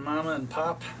 Mitten Mama and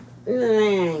Pop. La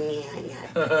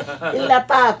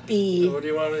papi. What do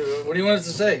you want? What do you want us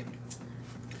to say?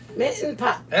 Mitten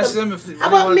pop. Ask them if. How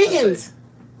about mittens?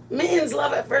 Mittens,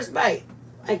 love at first bite.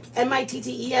 Like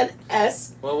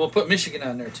MITTENS. Well, we'll put Michigan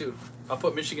on there too. I'll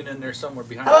put Michigan in there somewhere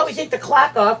behind. How about we take the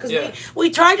clock off? Because we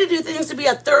try to do things to be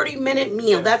a 30-minute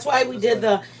meal. Yeah. That's why we did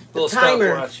the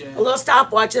timer. Stopwatch, a little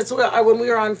stopwatch. That's what, when we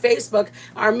were on Facebook,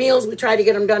 our meals, we try to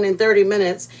get them done in 30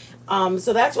 minutes.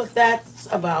 So that's what that's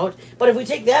about. But if we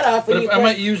take that off... But I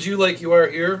might use you like you are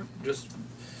here,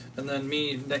 and then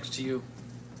me next to you.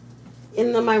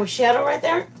 In my shadow right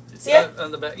there? See it?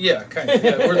 On the back. Yeah, kind of.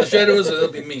 Yeah. Where the shadow is,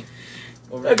 it'll be me.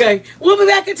 Okay. We'll be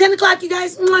back at 10 o'clock, you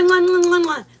guys.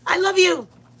 I love you.